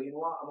 I was like, you know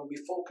what? I'm going to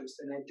be focused.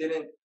 And I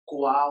didn't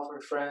go out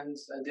with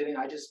friends.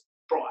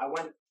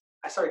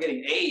 I started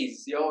getting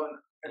A's,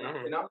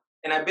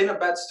 And I've been a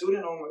bad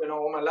student,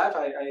 all my life.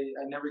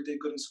 I never did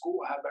good in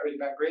school. I had really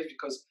bad grades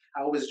because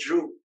I always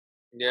drew.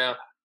 Yeah.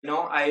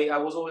 I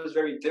was always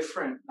very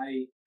different.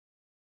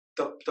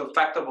 The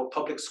fact of a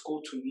public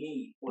school to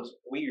me was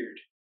weird.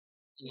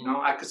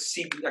 I could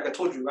see, like I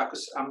told you,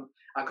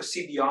 I could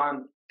see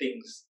beyond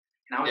things.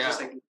 And I was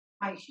just like,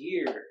 why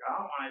here?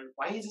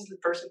 Why is this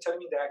person telling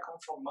me that I come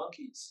from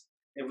monkeys?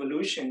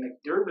 Evolution. Like,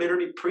 they're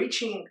literally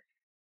preaching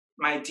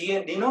my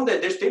DNA.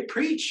 That they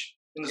preach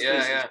in the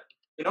spaces. Yeah.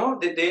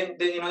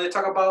 They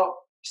talk about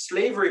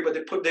slavery, but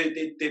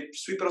they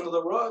sweep it under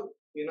the rug.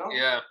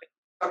 Yeah.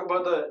 They talk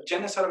about the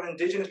genocide of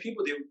indigenous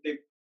people. They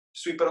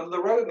sweep it under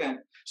the rug again.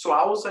 So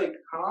I was like,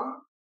 huh?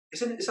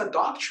 It's a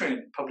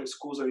doctrine. Public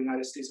schools of the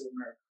United States of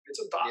America. It's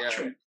a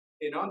doctrine.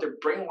 Yeah. They're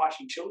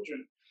brainwashing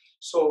children.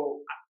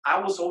 So I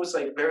was always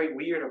like very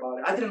weird about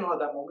it. I didn't know at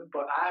that moment,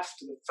 but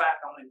after the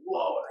fact, I'm like,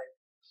 whoa, like,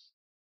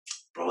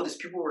 bro, these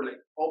people were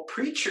like all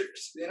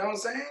preachers. You know what I'm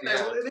saying? Yeah.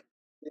 That's what it is.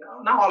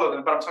 Not all of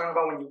them, but I'm talking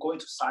about when you go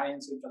into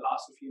science and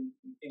philosophy and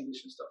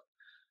English and stuff,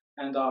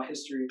 and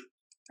history.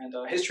 And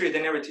history,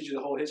 they never teach you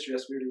the whole history.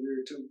 That's really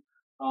weird too.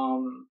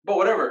 But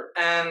whatever.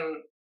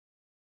 And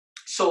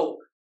so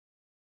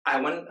I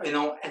went,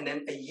 and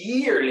then a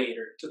year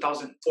later,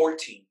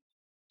 2014,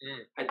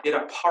 I did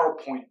a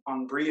PowerPoint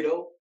on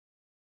Burrito.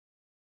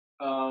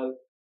 I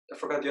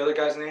forgot the other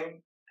guy's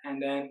name. And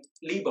then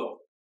Lebo,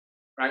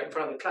 right in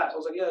front of the class. I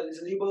was like, yeah, this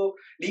is Lebo.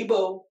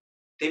 Lebo,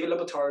 David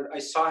Lebatard. I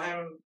saw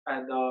him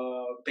at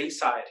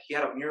Bayside. He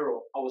had a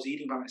mural. I was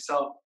eating by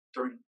myself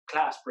during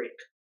class break.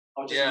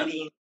 I was just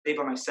eating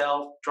by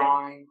myself,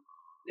 drawing.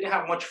 Didn't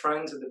have much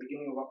friends at the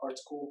beginning of art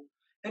school.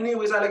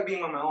 Anyways, I like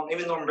being on my own.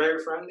 Even though I'm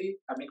very friendly,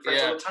 I make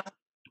friends all the time.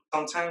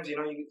 Sometimes, you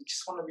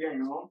just want to be on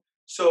your own.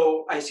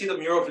 So I see the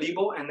mural of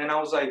Lebo, and then I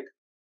was like,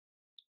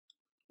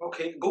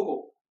 okay,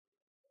 Google.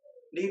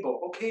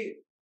 Lebo, okay.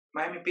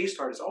 Miami-based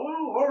artists.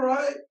 Oh, all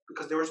right.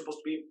 Because they were supposed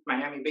to be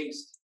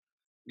Miami-based.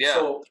 Yeah.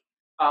 So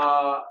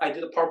I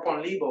did a PowerPoint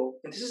on Lebo.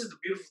 And this is the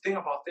beautiful thing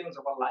about things,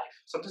 about life.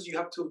 Sometimes you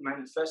have to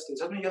manifest it.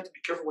 Sometimes you have to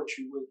be careful what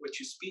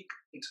you speak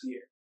into the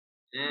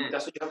air.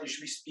 That's what you have. You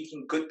should be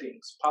speaking good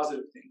things,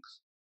 positive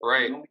things.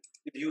 Right.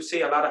 If you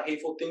say a lot of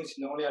hateful things,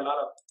 only a lot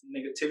of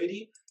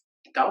negativity,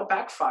 that will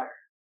backfire.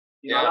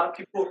 A lot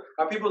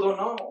of people don't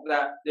know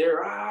that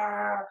they're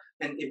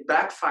and it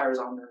backfires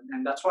on them.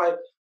 And that's why,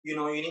 you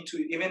need to,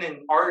 even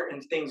in art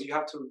and things, you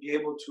have to be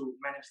able to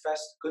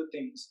manifest good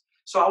things.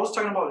 So I was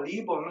talking about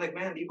Lebo. I'm like,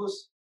 man,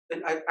 Lebo's,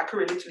 I could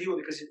relate to Lebo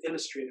because he's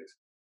illustrative.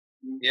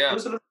 Yeah. It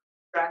was a little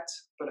abstract,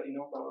 but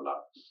blah, blah,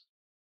 blah.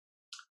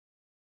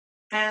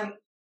 And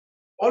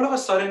all of a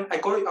sudden, I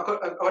did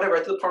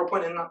the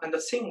PowerPoint, and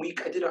the same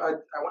week, I went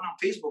on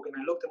Facebook and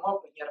I looked him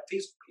up, and he had a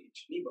Facebook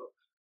page, Lebo.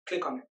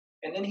 Click on it.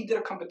 And then he did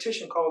a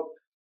competition called,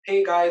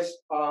 hey guys,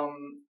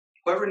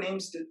 whoever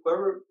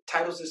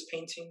titles this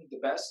painting the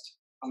best,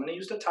 I'm going to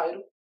use the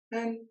title,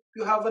 and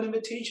you have an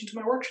invitation to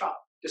my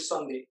workshop this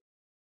Sunday.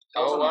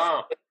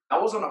 Wow. That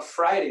was on a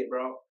Friday,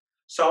 bro.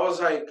 So I was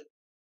like,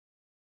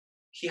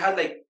 he had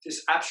like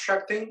this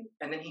abstract thing,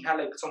 and then he had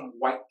like some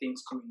white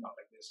things coming up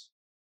like this.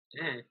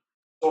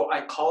 So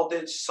I called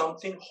it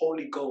something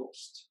Holy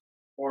Ghost,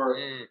 or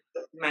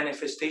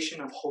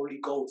manifestation of Holy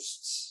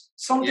Ghosts.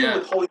 Something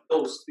with Holy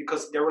Ghost,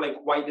 because they were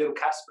like white little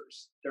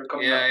Caspers. They were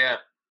coming up.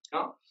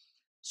 Yeah.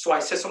 So I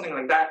said something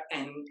like that,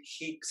 and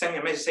he sent me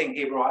a message saying,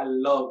 hey, bro, I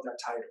love that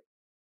title.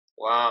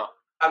 Wow.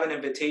 I have an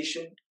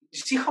invitation. You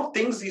see how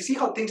things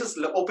just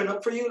open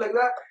up for you like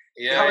that?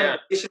 Yeah. You have an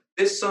invitation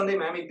this Sunday,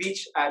 Miami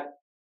Beach at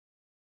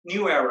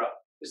New Era.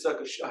 It's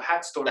like a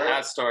hat store. The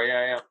hat store,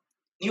 yeah.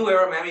 New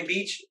Era, Miami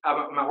Beach, at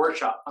my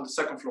workshop on the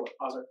second floor.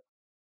 I was like,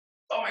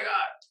 oh my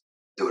God,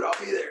 dude, I'll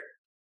be there.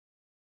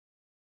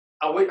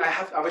 I wish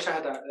I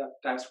had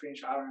that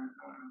screenshot. I don't know.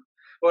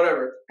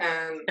 Whatever.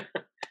 And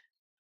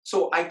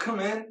so I come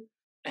in,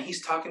 and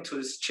he's talking to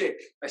this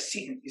chick. I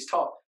see him. He's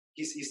tall.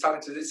 He's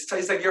talking to this.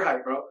 He's like your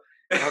height, bro.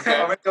 Okay.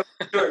 I'll make that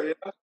short,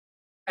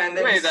 And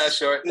then made that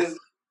short.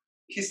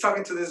 He's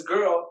talking to this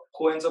girl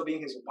who ends up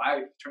being his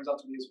wife. Turns out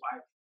to be his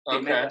wife.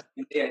 They met the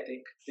same day, I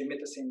think. They met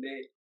the same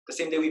day. The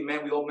same day we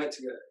met, we all met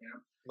together.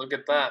 Look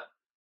at that.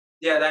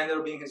 Yeah, that ended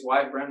up being his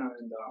wife, Brenna,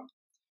 and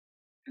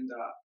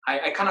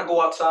I kind of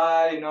go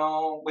outside,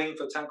 waiting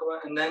for the time to go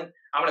out, and then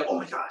I'm like, oh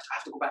my gosh, I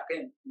have to go back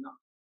in,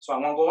 So I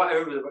want to go out.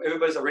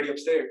 Everybody's already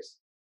upstairs.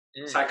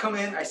 So I come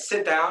in, I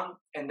sit down,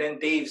 and then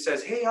Dave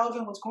says, hey,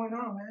 Alvin, what's going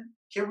on, man?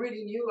 He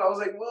already knew. I was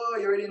like, whoa,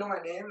 you already know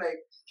my name? Like,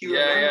 he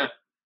remembered. Yeah.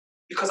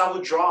 Because I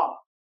would draw,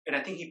 and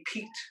I think he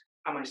peeked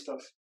at my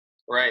stuff.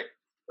 Right.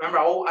 Remember,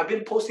 I've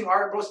been posting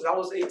art, bro, since I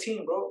was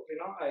 18, bro.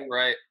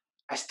 Right.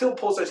 I still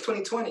post. It's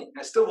 2020.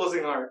 I still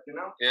posting art.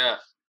 Yeah.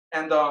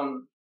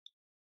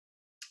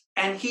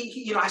 And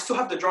he I still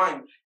have the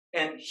drawing,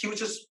 and he was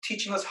just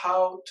teaching us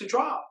how to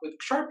draw with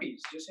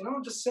Sharpies, just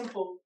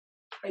simple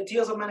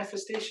ideas of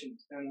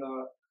manifestations. And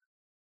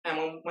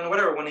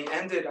when he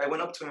ended, I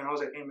went up to him. I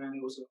was like, hey man,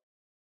 it was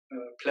a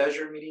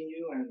pleasure meeting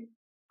you, and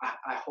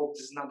I hope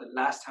this is not the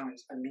last time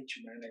I meet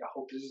you, man. Like I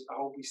hope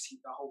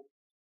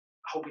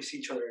we see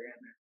each other again,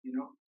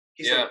 man.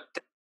 He said,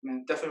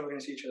 man, definitely we're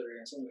gonna see each other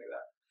again, something like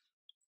that.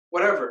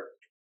 Whatever.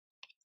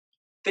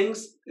 And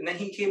then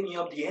he hit me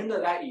up the end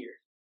of that year.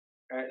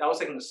 Right? That was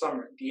like in the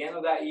summer. The end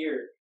of that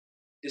year,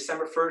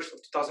 December 1st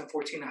of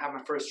 2014, I had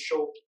my first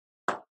show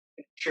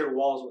in Sheer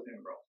Walls with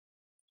him, bro.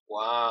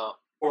 Wow.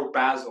 Or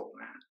Basel,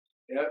 man.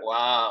 Yeah.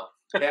 Wow.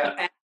 Yeah.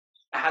 And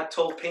I had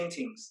 12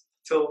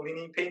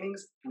 mini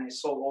paintings, and I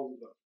sold all of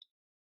them.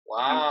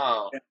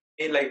 Wow. And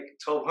I made like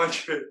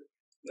 1,200.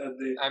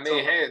 I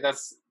mean, hey,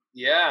 that's,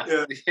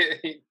 yeah.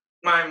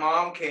 My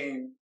mom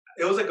came.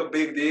 It was like a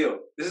big deal.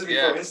 This is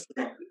before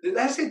Instagram.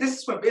 Actually, this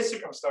is when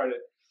Instagram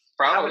started.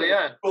 Probably,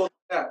 yeah.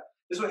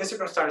 This is when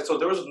Instagram started. So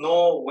there was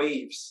no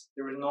waves.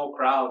 There were no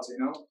crowds,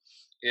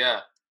 Yeah.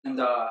 And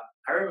I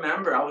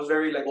remember I was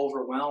very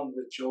overwhelmed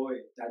with joy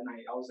that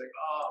night. I was like,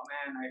 oh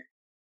man, I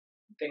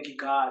thank you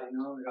God, I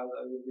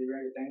was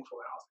very thankful.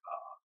 And I was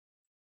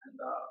like,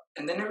 oh.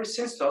 And then ever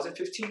since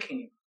 2015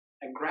 came,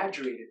 I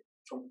graduated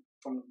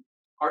from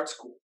art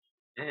school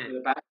with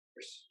a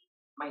bachelor's.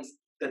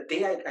 The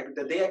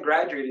day I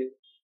graduated,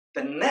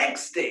 the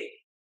next day,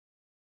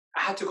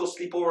 I had to go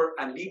sleep over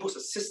at Lebo's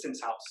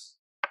assistant's house.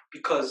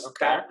 because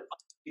Okay.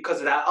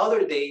 that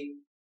other day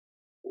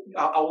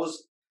I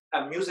was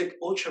at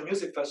Ultra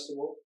Music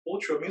Festival,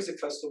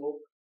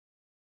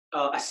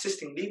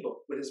 assisting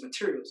Lebo with his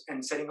materials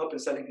and setting up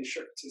and selling his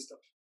shirts and stuff.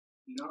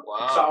 You know, so Wow.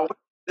 I was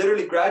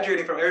literally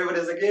graduating from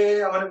everybody's like,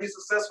 yeah, I want to be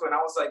successful, and I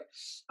was like,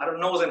 I don't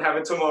know what's gonna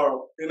happen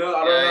tomorrow. You know,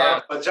 I don't know. I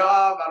don't have a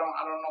job. I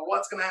don't know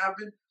what's gonna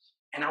happen.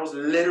 And I was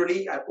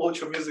literally at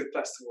Ultra Music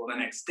Festival the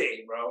next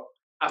day, bro.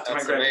 After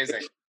That's my graduation.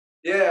 amazing.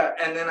 Yeah,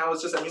 and then I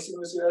was just at Music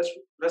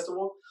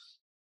Festival.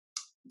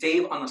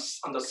 Dave on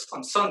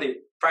Sunday,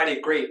 Friday,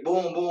 great,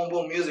 boom, boom,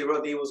 boom, music,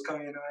 bro. Dave was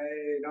coming, hey,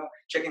 you know,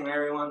 checking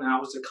everyone, and I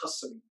was just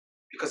hustling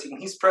because when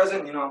he's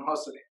present, you know, I'm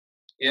hustling.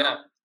 Yeah. Know?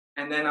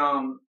 And then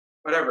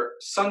whatever,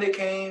 Sunday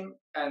came,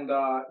 and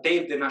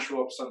Dave did not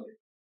show up Sunday,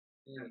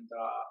 and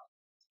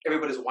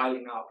everybody's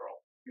wilding out, bro.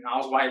 You know, I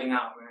was wilding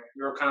out, man.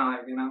 We were kind of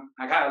like, you know,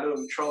 I got a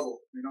little in trouble,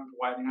 you know,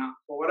 wilding out,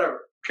 but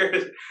whatever.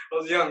 I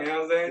was young, you know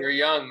what I'm saying? You're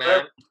young,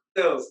 man.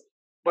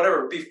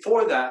 Whatever.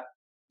 Before that,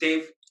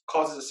 Dave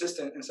calls his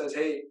assistant and says,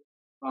 "Hey,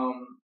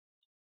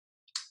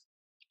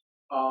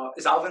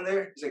 is Alvin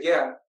there?" He's like,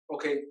 "Yeah,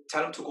 okay.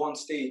 Tell him to go on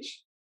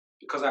stage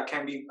because I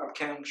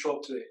can't show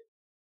up today.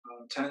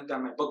 Tell him that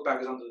my book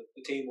bag is on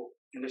the table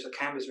and there's a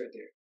canvas right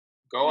there."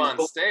 Go on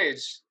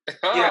stage.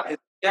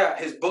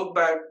 His book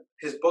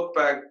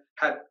bag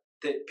had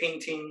the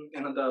painting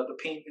and the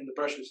paint and the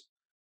brushes.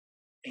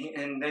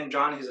 And then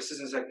John, his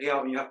assistant, is like, "Hey,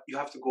 Alvin, you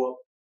have to go up."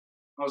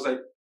 I was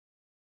like,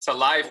 "It's a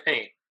live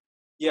paint."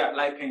 Yeah,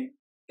 live paint.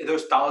 There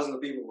was thousands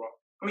of people, bro.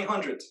 I mean,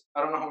 hundreds.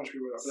 I don't know how much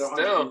people there are.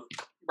 Still,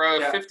 bro,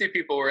 if 50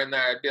 people were in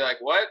there, I'd be like,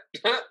 what?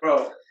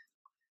 Bro.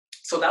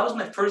 So that was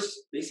my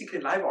first, basically,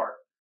 live art.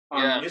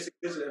 Music.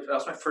 That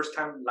was my first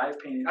time live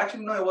painting.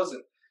 Actually, no, it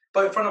wasn't.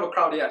 But in front of a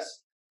crowd,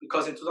 yes.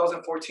 Because in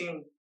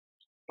 2014,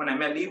 when I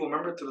met Lebo,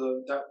 remember,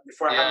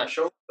 before I had my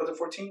show,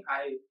 2014,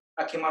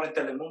 I came out in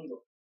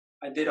Telemundo.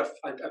 I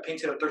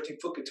painted a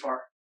 13-foot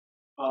guitar.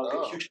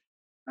 Huge.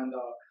 And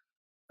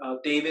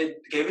David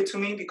gave it to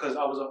me because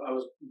I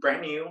was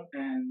brand new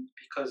and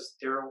because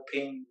they were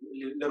paying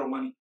little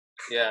money.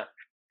 Yeah.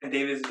 And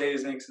David's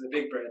makes the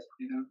big bread,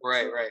 you know.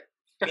 Right, so right.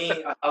 Me,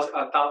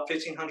 I thought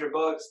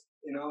 $1,500.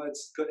 You know,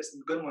 it's good. It's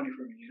good money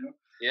for me, you know.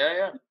 Yeah,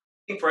 yeah. I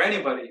think for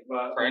anybody,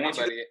 but for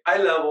anybody,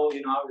 high level,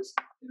 you know,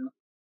 obviously, you know.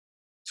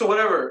 So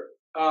whatever.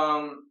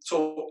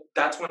 So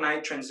that's when I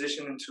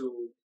transitioned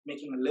into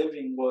making a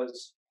living.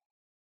 Was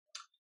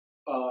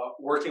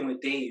working with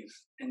Dave,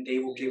 and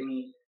Dave will give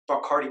me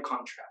Bacardi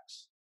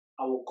contracts.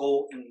 I will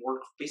go and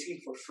work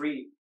basically for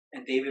free,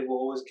 and David will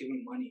always give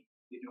me money,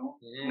 you know.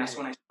 And that's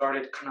when I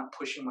started kind of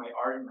pushing my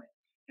art and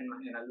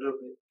a little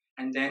bit.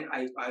 And then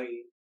I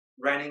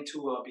ran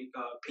into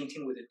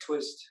painting with a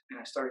twist, and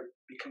I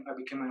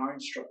became an art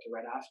instructor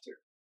right after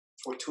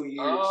for 2 years.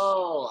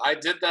 Oh, I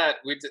did that.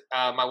 We did,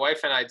 my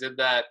wife and I did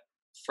that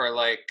for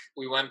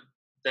we went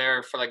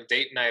there for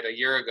date night a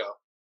year ago.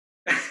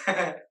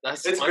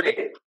 That's funny.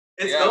 Great.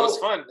 It was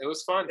fun. It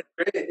was fun. It's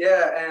great.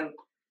 Yeah, and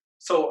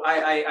so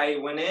I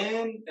went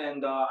in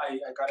and I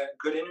got a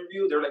good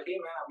interview. They're like, "Hey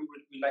man,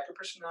 we like your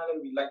personality.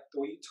 We like the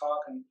way you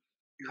talk, and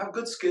you have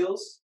good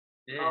skills.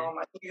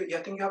 I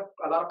think you have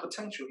a lot of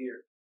potential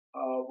here.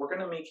 We're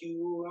gonna make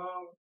you.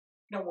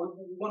 We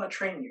want to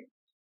train you."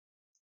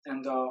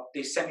 And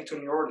they sent me to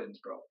New Orleans,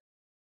 bro.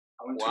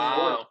 I went to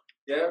New Orleans.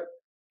 Yeah,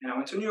 and I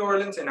went to New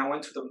Orleans, and I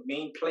went to the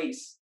main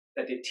place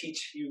that they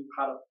teach you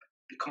how to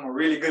become a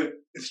really good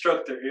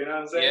instructor. You know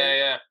what I'm saying? Yeah,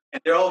 yeah.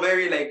 And they're all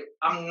very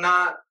I'm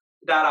not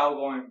that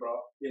outgoing,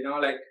 bro. You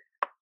know,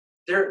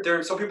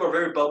 there some people are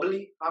very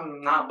bubbly.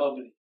 I'm not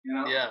bubbly. You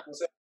know? Yeah.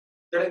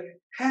 They're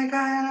like, "Hey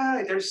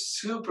guy," they're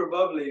super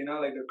bubbly. You know,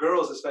 like the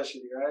girls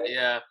especially, right?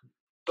 Yeah.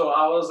 So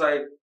I was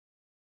like,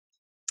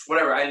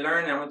 whatever. I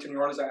learned. I went to New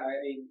Orleans. I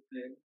ate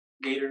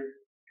gator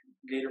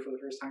for the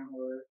first time.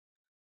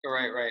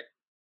 Right, right.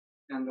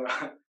 And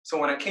so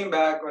when I came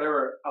back,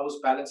 whatever, I was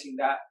balancing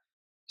that,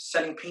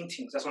 selling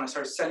paintings. That's when I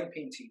started selling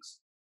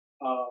paintings,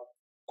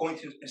 going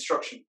to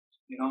instruction,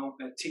 you know,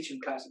 and teaching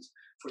classes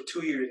for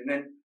 2 years. And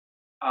then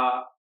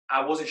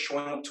I wasn't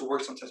showing up to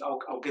work sometimes.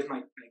 I'll give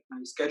my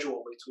schedule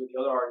away to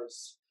the other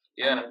artists.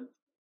 Yeah. And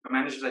my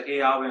manager's like, "Hey,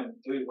 Alvin,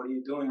 dude, what are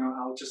you doing?"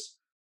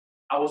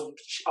 I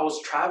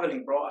was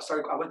traveling, bro.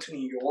 I went to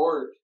New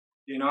York.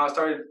 You know, I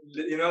started,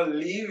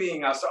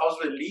 leaving. I was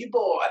with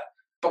Lebo at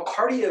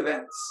Bacardi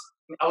events.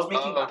 I was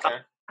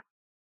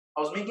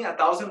making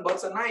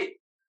 $1,000 a night,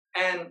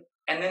 and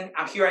then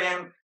here I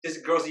am. This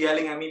girl's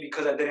yelling at me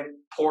because I didn't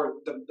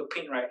pour the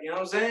paint right. You know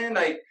what I'm saying?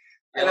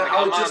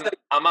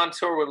 I'm on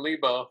tour with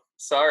Lebo.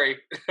 Sorry.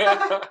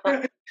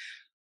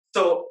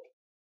 So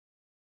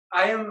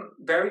I am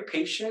very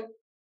patient,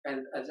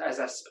 and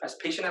as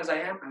patient as I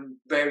am,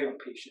 I'm very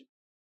impatient.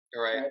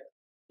 Right.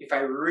 If I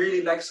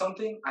really like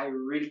something, I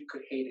really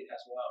could hate it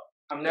as well.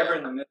 I'm never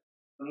in the middle.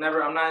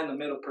 I'm not in the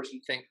middle person.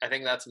 I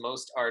think that's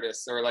most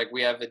artists, or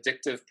we have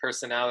addictive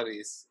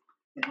personalities,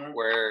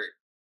 where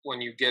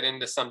when you get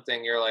into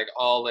something, you're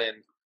all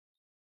in,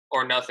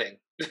 or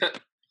nothing.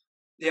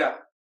 Yeah,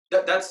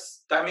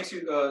 that makes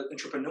you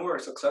entrepreneur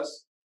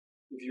success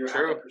if you're a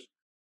happy person.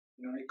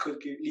 It could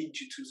lead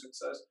you to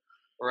success.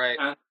 Right.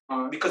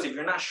 And because if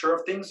you're not sure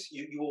of things,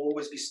 you will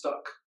always be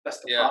stuck. That's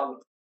the problem.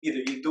 Either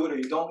you do it or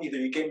you don't. Either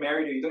you get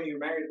married or you don't. You're a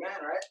married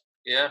man, right?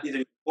 Yeah. Either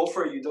you go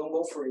for it or you don't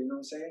go for it. You know what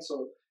I'm saying?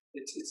 So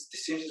it's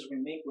decisions we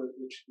make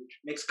which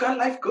makes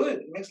life good.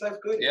 It makes life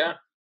good. Yeah.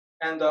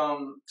 And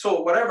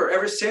so whatever.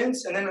 Ever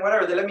since, and then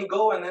whatever, they let me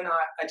go, and then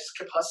I just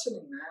kept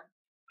hustling, man,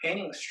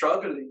 painting,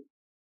 struggling,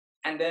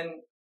 and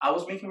then I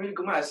was making really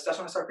good money. That's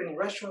when I started painting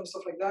restaurants,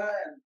 stuff like that,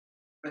 and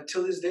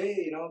until this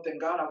day,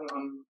 thank God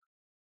I'm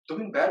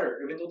doing better.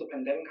 Even though the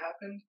pandemic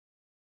happened,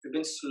 it's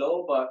been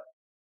slow, but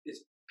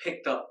it's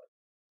picked up.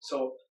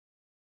 So,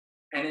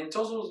 and it's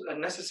also a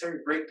necessary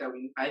break that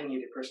I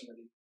needed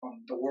personally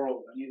from the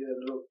world. I needed a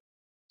little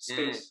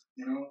space,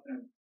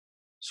 and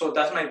so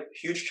that's my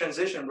huge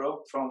transition,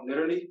 bro, from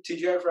literally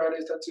TGI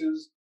Fridays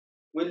tattoos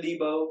with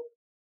Lebo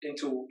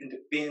into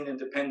being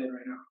independent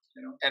right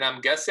now, And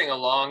I'm guessing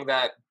along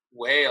that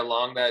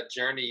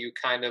journey, you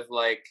kind of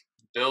like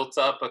built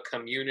up a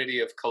community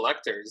of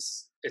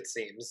collectors, it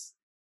seems.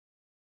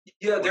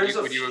 Yeah,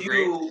 would you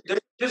agree?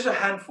 There's a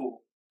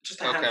handful,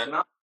 just a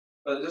handful,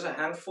 but there's a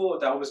handful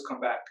that always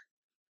come back.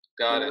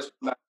 Got it.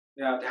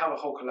 Yeah, they have a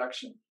whole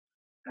collection,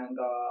 and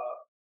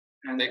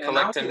they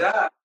collect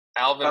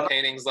Alvin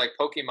paintings like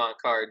Pokemon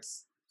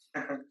cards.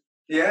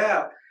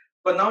 Yeah,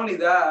 but not only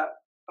that,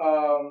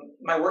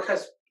 my work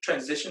has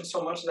transitioned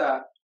so much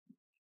that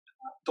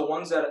the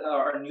ones that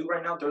are new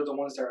right now, they're the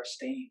ones that are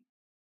staying.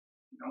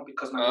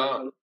 Because my work is a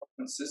little more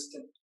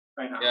consistent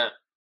right now. Yeah,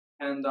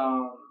 and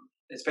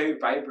it's very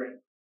vibrant,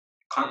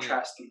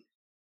 contrasty,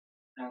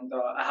 and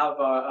I have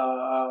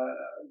a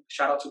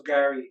shout out to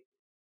Gary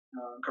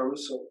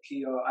Caruso.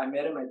 I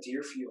met him at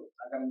Deerfield.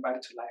 I got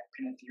invited to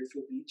paint at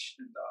Deerfield Beach,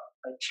 and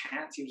by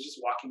chance he was just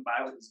walking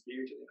by with his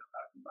beard,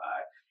 walking by.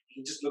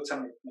 He just looks at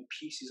my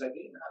piece. He's like,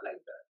 "Hey, man, I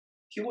like that."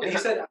 He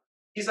said,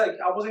 "He's like,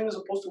 I wasn't even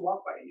supposed to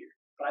walk by here,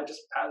 but I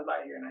just passed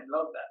by here, and I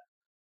love that."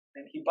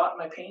 And he bought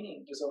my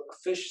painting, just a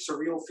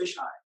surreal fish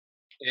eye.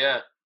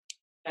 Yeah.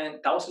 And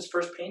that was his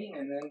first painting,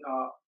 and then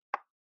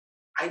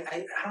I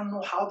don't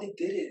know how they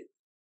did it.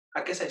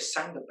 I guess I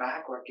signed the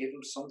back, or I gave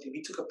him something.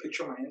 He took a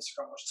picture of my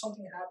Instagram, or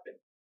something happened.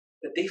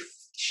 That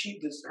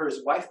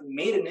his wife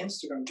made an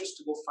Instagram just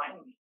to go find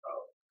me, bro.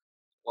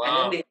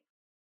 Wow. And then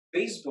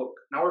Facebook.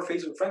 Now we're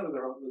Facebook friends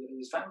with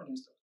his family and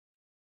stuff.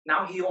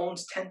 Now he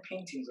owns 10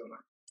 paintings of mine.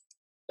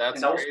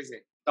 That's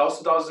crazy. That was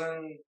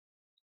 2000.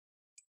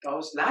 That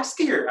was last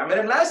year. I met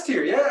him last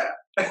year. Yeah.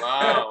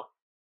 Wow.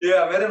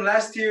 Yeah, I met him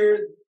last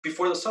year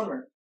before the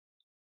summer.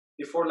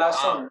 Before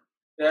last summer.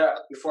 Yeah,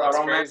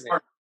 around March.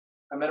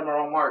 I met him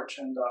around March,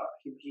 and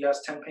he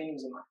has 10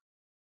 paintings of mine,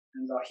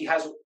 and he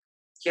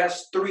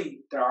has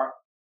 3 that are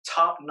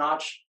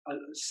top-notch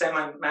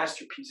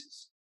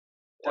semi-masterpieces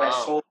that I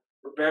sold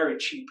for very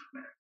cheap,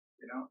 man.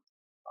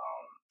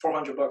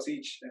 $400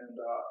 each, and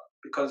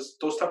because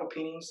those type of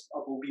paintings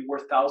will be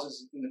worth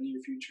thousands in the near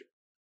future.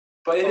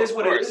 But it is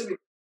what it is.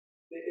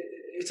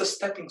 It's a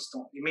stepping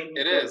stone.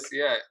 It is,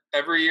 yeah.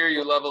 Every year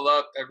you level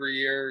up. Every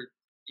year,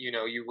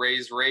 you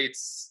raise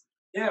rates.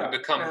 Yeah. You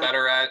become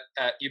better at.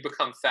 You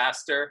become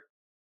faster.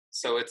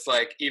 So it's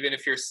like, even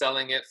if you're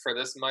selling it for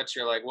this much,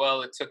 you're like,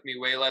 well, it took me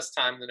way less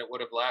time than it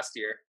would have last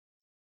year.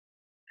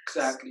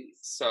 Exactly.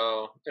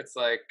 So it's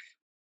like,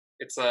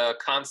 it's a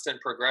constant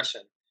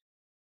progression.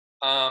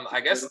 I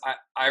guess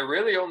I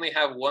really only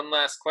have one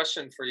last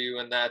question for you,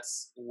 and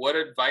that's, what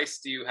advice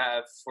do you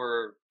have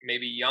for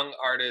maybe young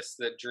artists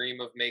that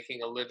dream of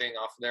making a living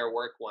off their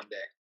work one day?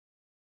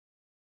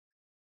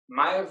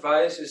 My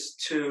advice is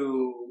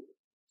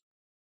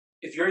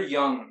if you're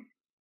young,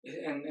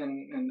 and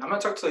I'm going to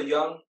talk to the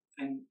young,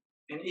 and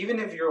even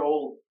if you're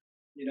old,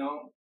 it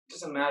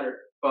doesn't matter.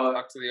 But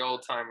talk to the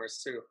old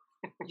timers too.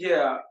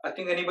 Yeah, I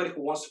think anybody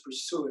who wants to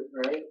pursue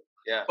it, right?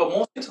 Yeah. But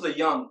mostly to the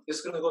young.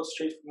 It's going to go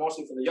straight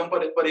mostly for the young,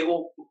 but it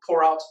will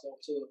pour out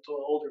to the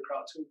older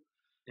crowd too.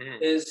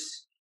 Mm-hmm.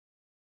 Is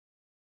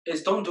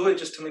don't do it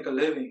just to make a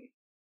living.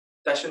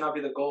 That should not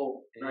be the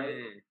goal, right?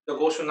 The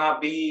goal should not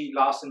be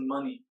lost in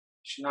money.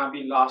 Should not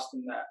be lost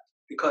in that.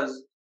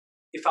 Because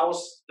if I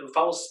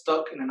was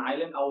stuck in an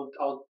island, I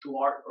would do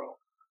art, bro.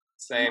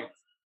 Same.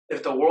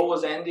 If the world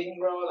was ending,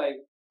 bro, like,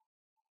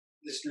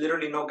 there's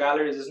literally no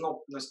galleries. There's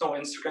no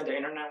Instagram. The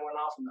internet went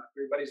off, and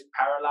everybody's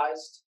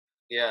paralyzed.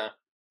 Yeah.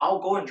 I'll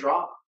go and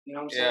draw. You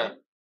know what I'm saying?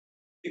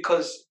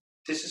 Because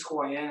this is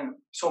who I am.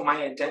 So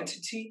my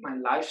identity, my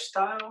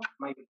lifestyle,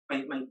 my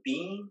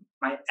being,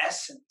 my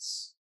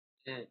essence,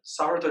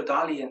 Salvador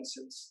Dali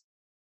essence,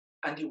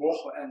 Andy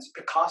Warhol essence,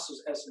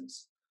 Picasso's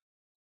essence.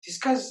 These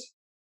guys,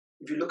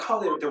 if you look how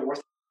they're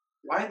worth,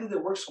 why did they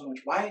work so much?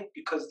 Why?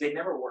 Because they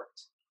never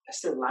worked.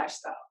 That's their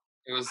lifestyle.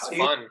 It was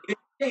fun.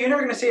 You're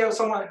never going to say to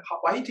someone,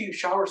 why do you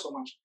shower so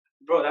much?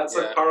 Bro, that's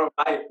a part of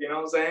life. You know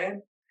what I'm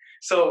saying?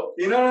 So,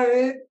 you know what I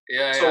mean?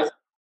 Yeah, so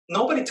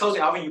nobody tells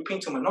me, Alvin, you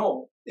paint to my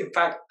no. In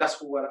fact, that's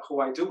who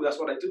I do. That's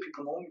what I do.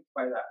 People know me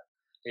by that.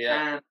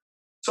 Yeah. And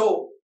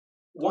so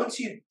once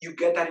you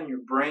get that in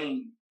your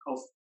brain of,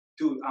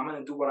 dude, I'm going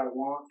to do what I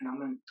want, and I'm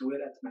going to do it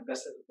at my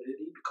best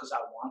ability because I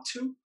want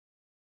to,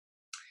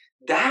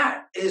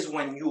 that is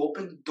when you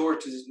open the door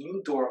to this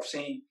new door of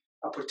saying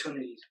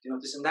opportunities,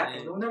 this and that,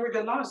 and you'll never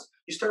get lost.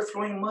 You start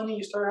flowing money,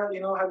 you start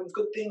having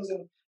good things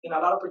and a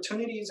lot of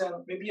opportunities and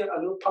maybe a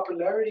little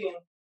popularity, and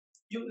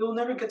you'll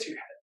never get to your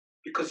head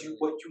because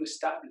what you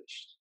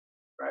established,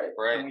 right?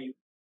 Right.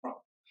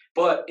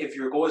 But if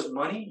your goal is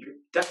money, you're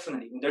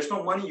definitely, when there's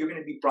no money, you're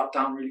going to be brought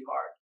down really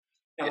hard.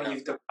 And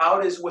when the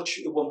crowd is what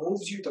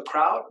moves you, the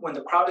crowd, when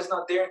the crowd is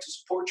not there to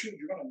support you,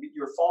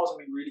 your fall is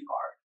going to be really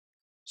hard.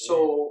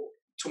 So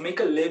to make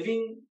a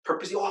living,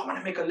 purposely, I want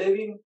to make a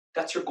living,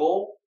 that's your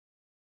goal.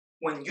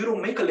 When you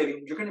don't make a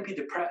living, you're going to be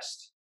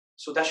depressed.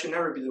 So that should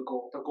never be the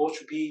goal. The goal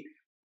should be,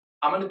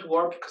 I'm going to do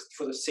art because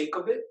for the sake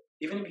of it,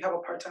 even if you have a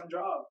part-time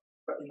job,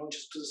 but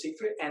just for the sake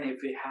of it. And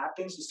if it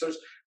happens, it starts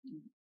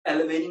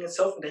elevating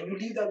itself, and then you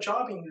leave that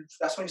job, and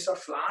that's when you start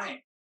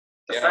flying.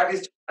 The fact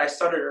is, I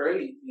started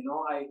early.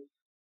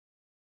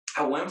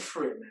 I went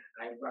for it,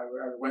 man.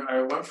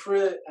 I went for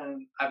it,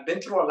 and I've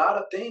been through a lot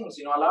of things.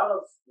 A lot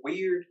of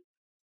weird,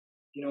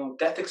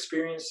 death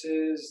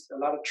experiences, a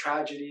lot of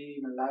tragedy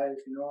in my life.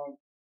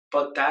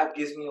 But that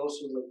gives me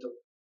also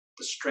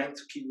the strength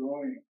to keep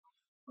going.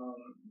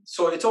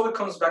 So it always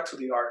comes back to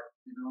the art.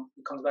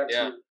 It comes back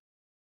to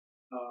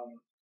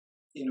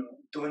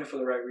doing it for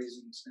the right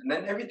reasons, and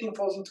then everything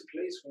falls into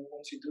place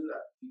once you do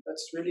that.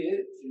 That's really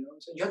it.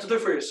 You have to do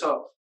it for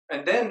yourself,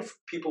 and then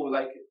people will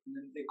like it, and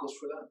then it goes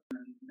for them.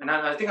 And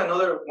I think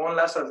one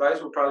last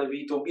advice would probably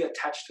be, don't be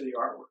attached to the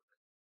artwork.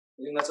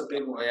 I think that's a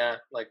big one. Yeah,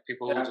 like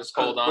people who just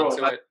hold on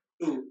to it.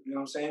 You know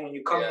what I'm saying? When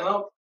you come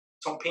up,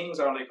 some paintings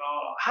are like,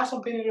 I have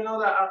some paintings that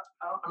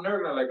I'm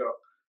never gonna let go.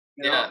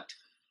 You know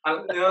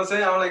what I'm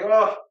saying? I'm like,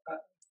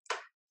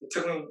 it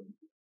took me.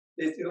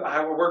 I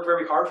have worked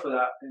very hard for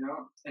that, and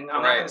I'm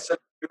not going to sell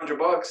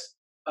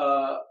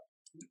 $300.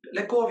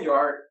 Let go of your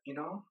art,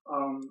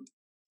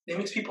 it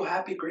makes people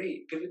happy.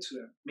 Great, give it to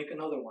them. Make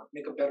another one.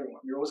 Make a better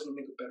one. You're always going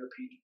to make a better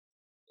painting.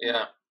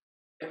 Yeah.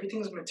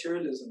 Everything's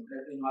materialism.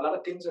 A lot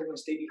of things are going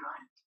to stay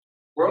behind.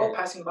 We're all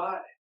passing by.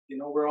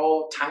 We're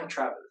all time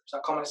travelers. I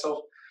call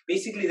myself,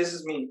 basically, this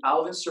is me,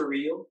 Alvin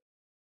Surreal,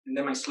 and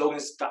then my slogan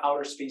is the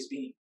outer space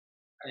being.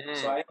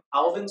 So I am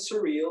Alvin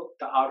Surreal,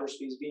 the outer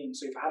space being.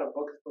 So if I had a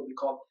book, it would be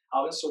called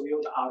Alvin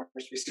Surreal, the outer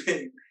space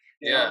being.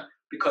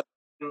 Because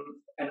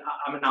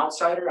I'm an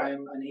outsider. I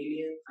am an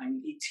alien. I'm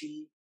an ET.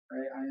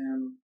 Right? I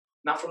am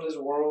not from this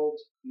world.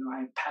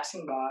 I'm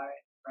passing by.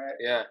 Right?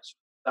 Yeah.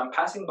 So I'm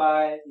passing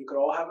by. You could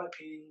all have my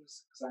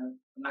paintings because I'm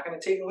not going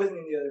to take it with me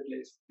in the other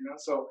place.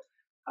 So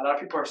a lot of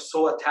people are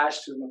so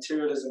attached to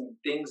materialism and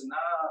things,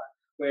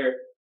 where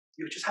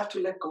you just have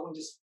to let go and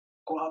just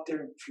go out there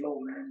and flow,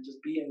 man, and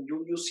just be, and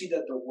you'll see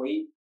that the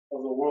weight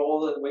of the world,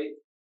 all the weight,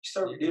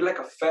 you're like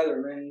a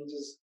feather, man. You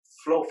just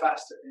flow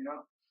faster,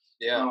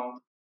 Yeah.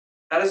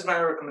 That is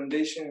my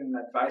recommendation and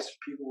advice for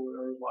people who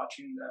are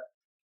watching. That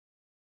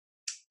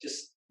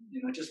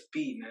just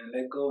be, man.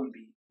 Let go and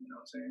be. You know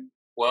what I'm saying?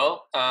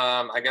 Well,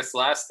 I guess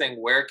last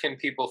thing, where can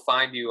people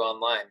find you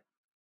online?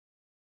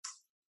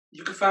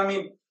 You can find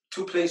me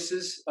 2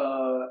 places.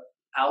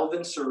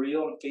 Alvin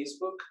Surreal on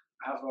Facebook.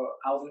 I have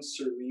a Alvin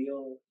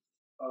Surreal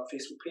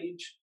Facebook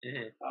page.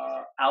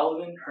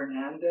 Alvin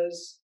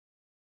Hernandez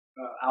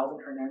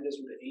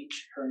with an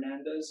H,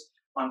 Hernandez,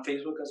 on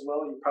Facebook as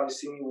well. You'll probably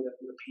see me with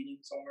a painting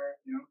somewhere,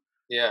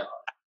 Yeah.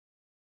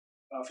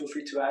 Feel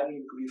free to add me.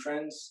 We could be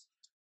friends.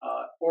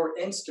 Or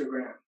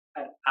Instagram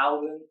at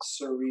Alvin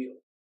Surreal.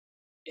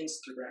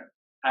 Instagram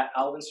at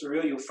Alvin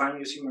Surreal. You'll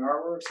see my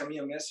artwork. Send me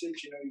a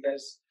message. You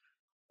guys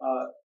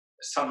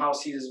somehow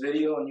see this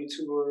video on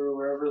YouTube or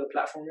wherever the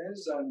platform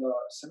is, and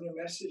send me a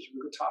message. We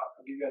could talk.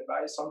 I'll give you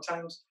advice.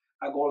 Sometimes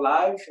I go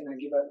live and I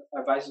give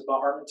advice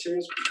about art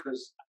materials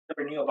because I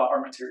never knew about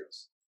art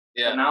materials.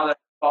 Yeah. And now that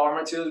I know about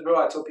art materials,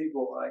 bro, I tell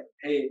people like,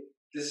 hey,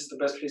 this is the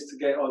best place to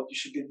get. You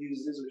should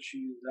use this or you should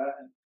use that.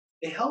 And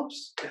it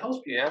helps. It helps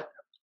people. Yeah.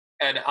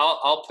 And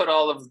I'll put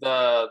all of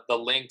the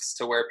links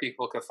to where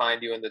people can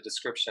find you in the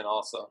description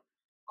also.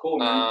 Cool,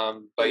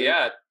 man. But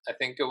yeah, I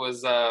think it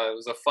was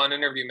a fun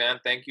interview, man.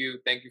 Thank you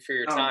for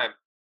your time.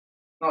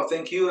 No,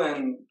 thank you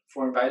and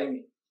for inviting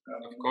me.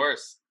 Of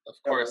course.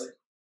 Really.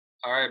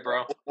 All right,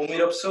 bro. We'll meet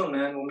up soon,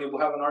 man. We'll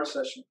have an art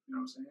session. You know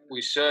what I'm saying?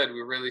 We should.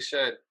 We really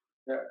should.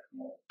 Yeah,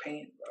 we'll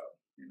paint, bro.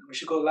 We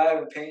should go live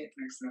and paint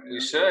next time.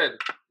 We should.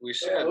 We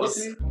should. Yeah,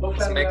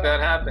 let's make that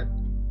happen.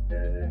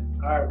 Yeah.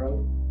 All right,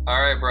 bro.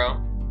 All right, bro.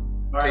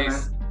 All right,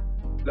 peace.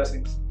 Man.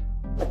 Blessings.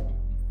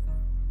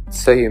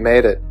 So you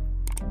made it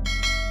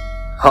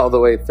all the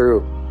way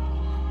through.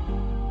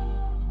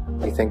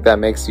 You think that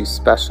makes you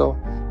special?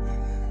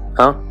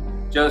 Huh?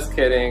 Just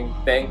kidding.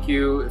 Thank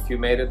you if you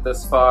made it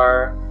this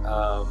far.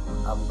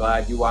 I'm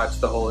glad you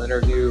watched the whole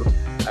interview.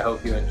 I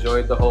hope you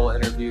enjoyed the whole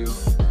interview.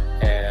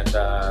 And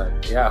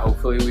yeah,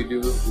 hopefully we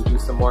do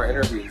some more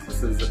interviews.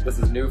 This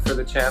is new for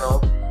the channel.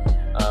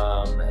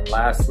 And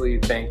lastly,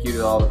 thank you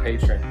to all the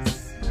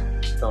patrons.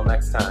 Until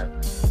next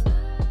time.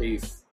 Peace.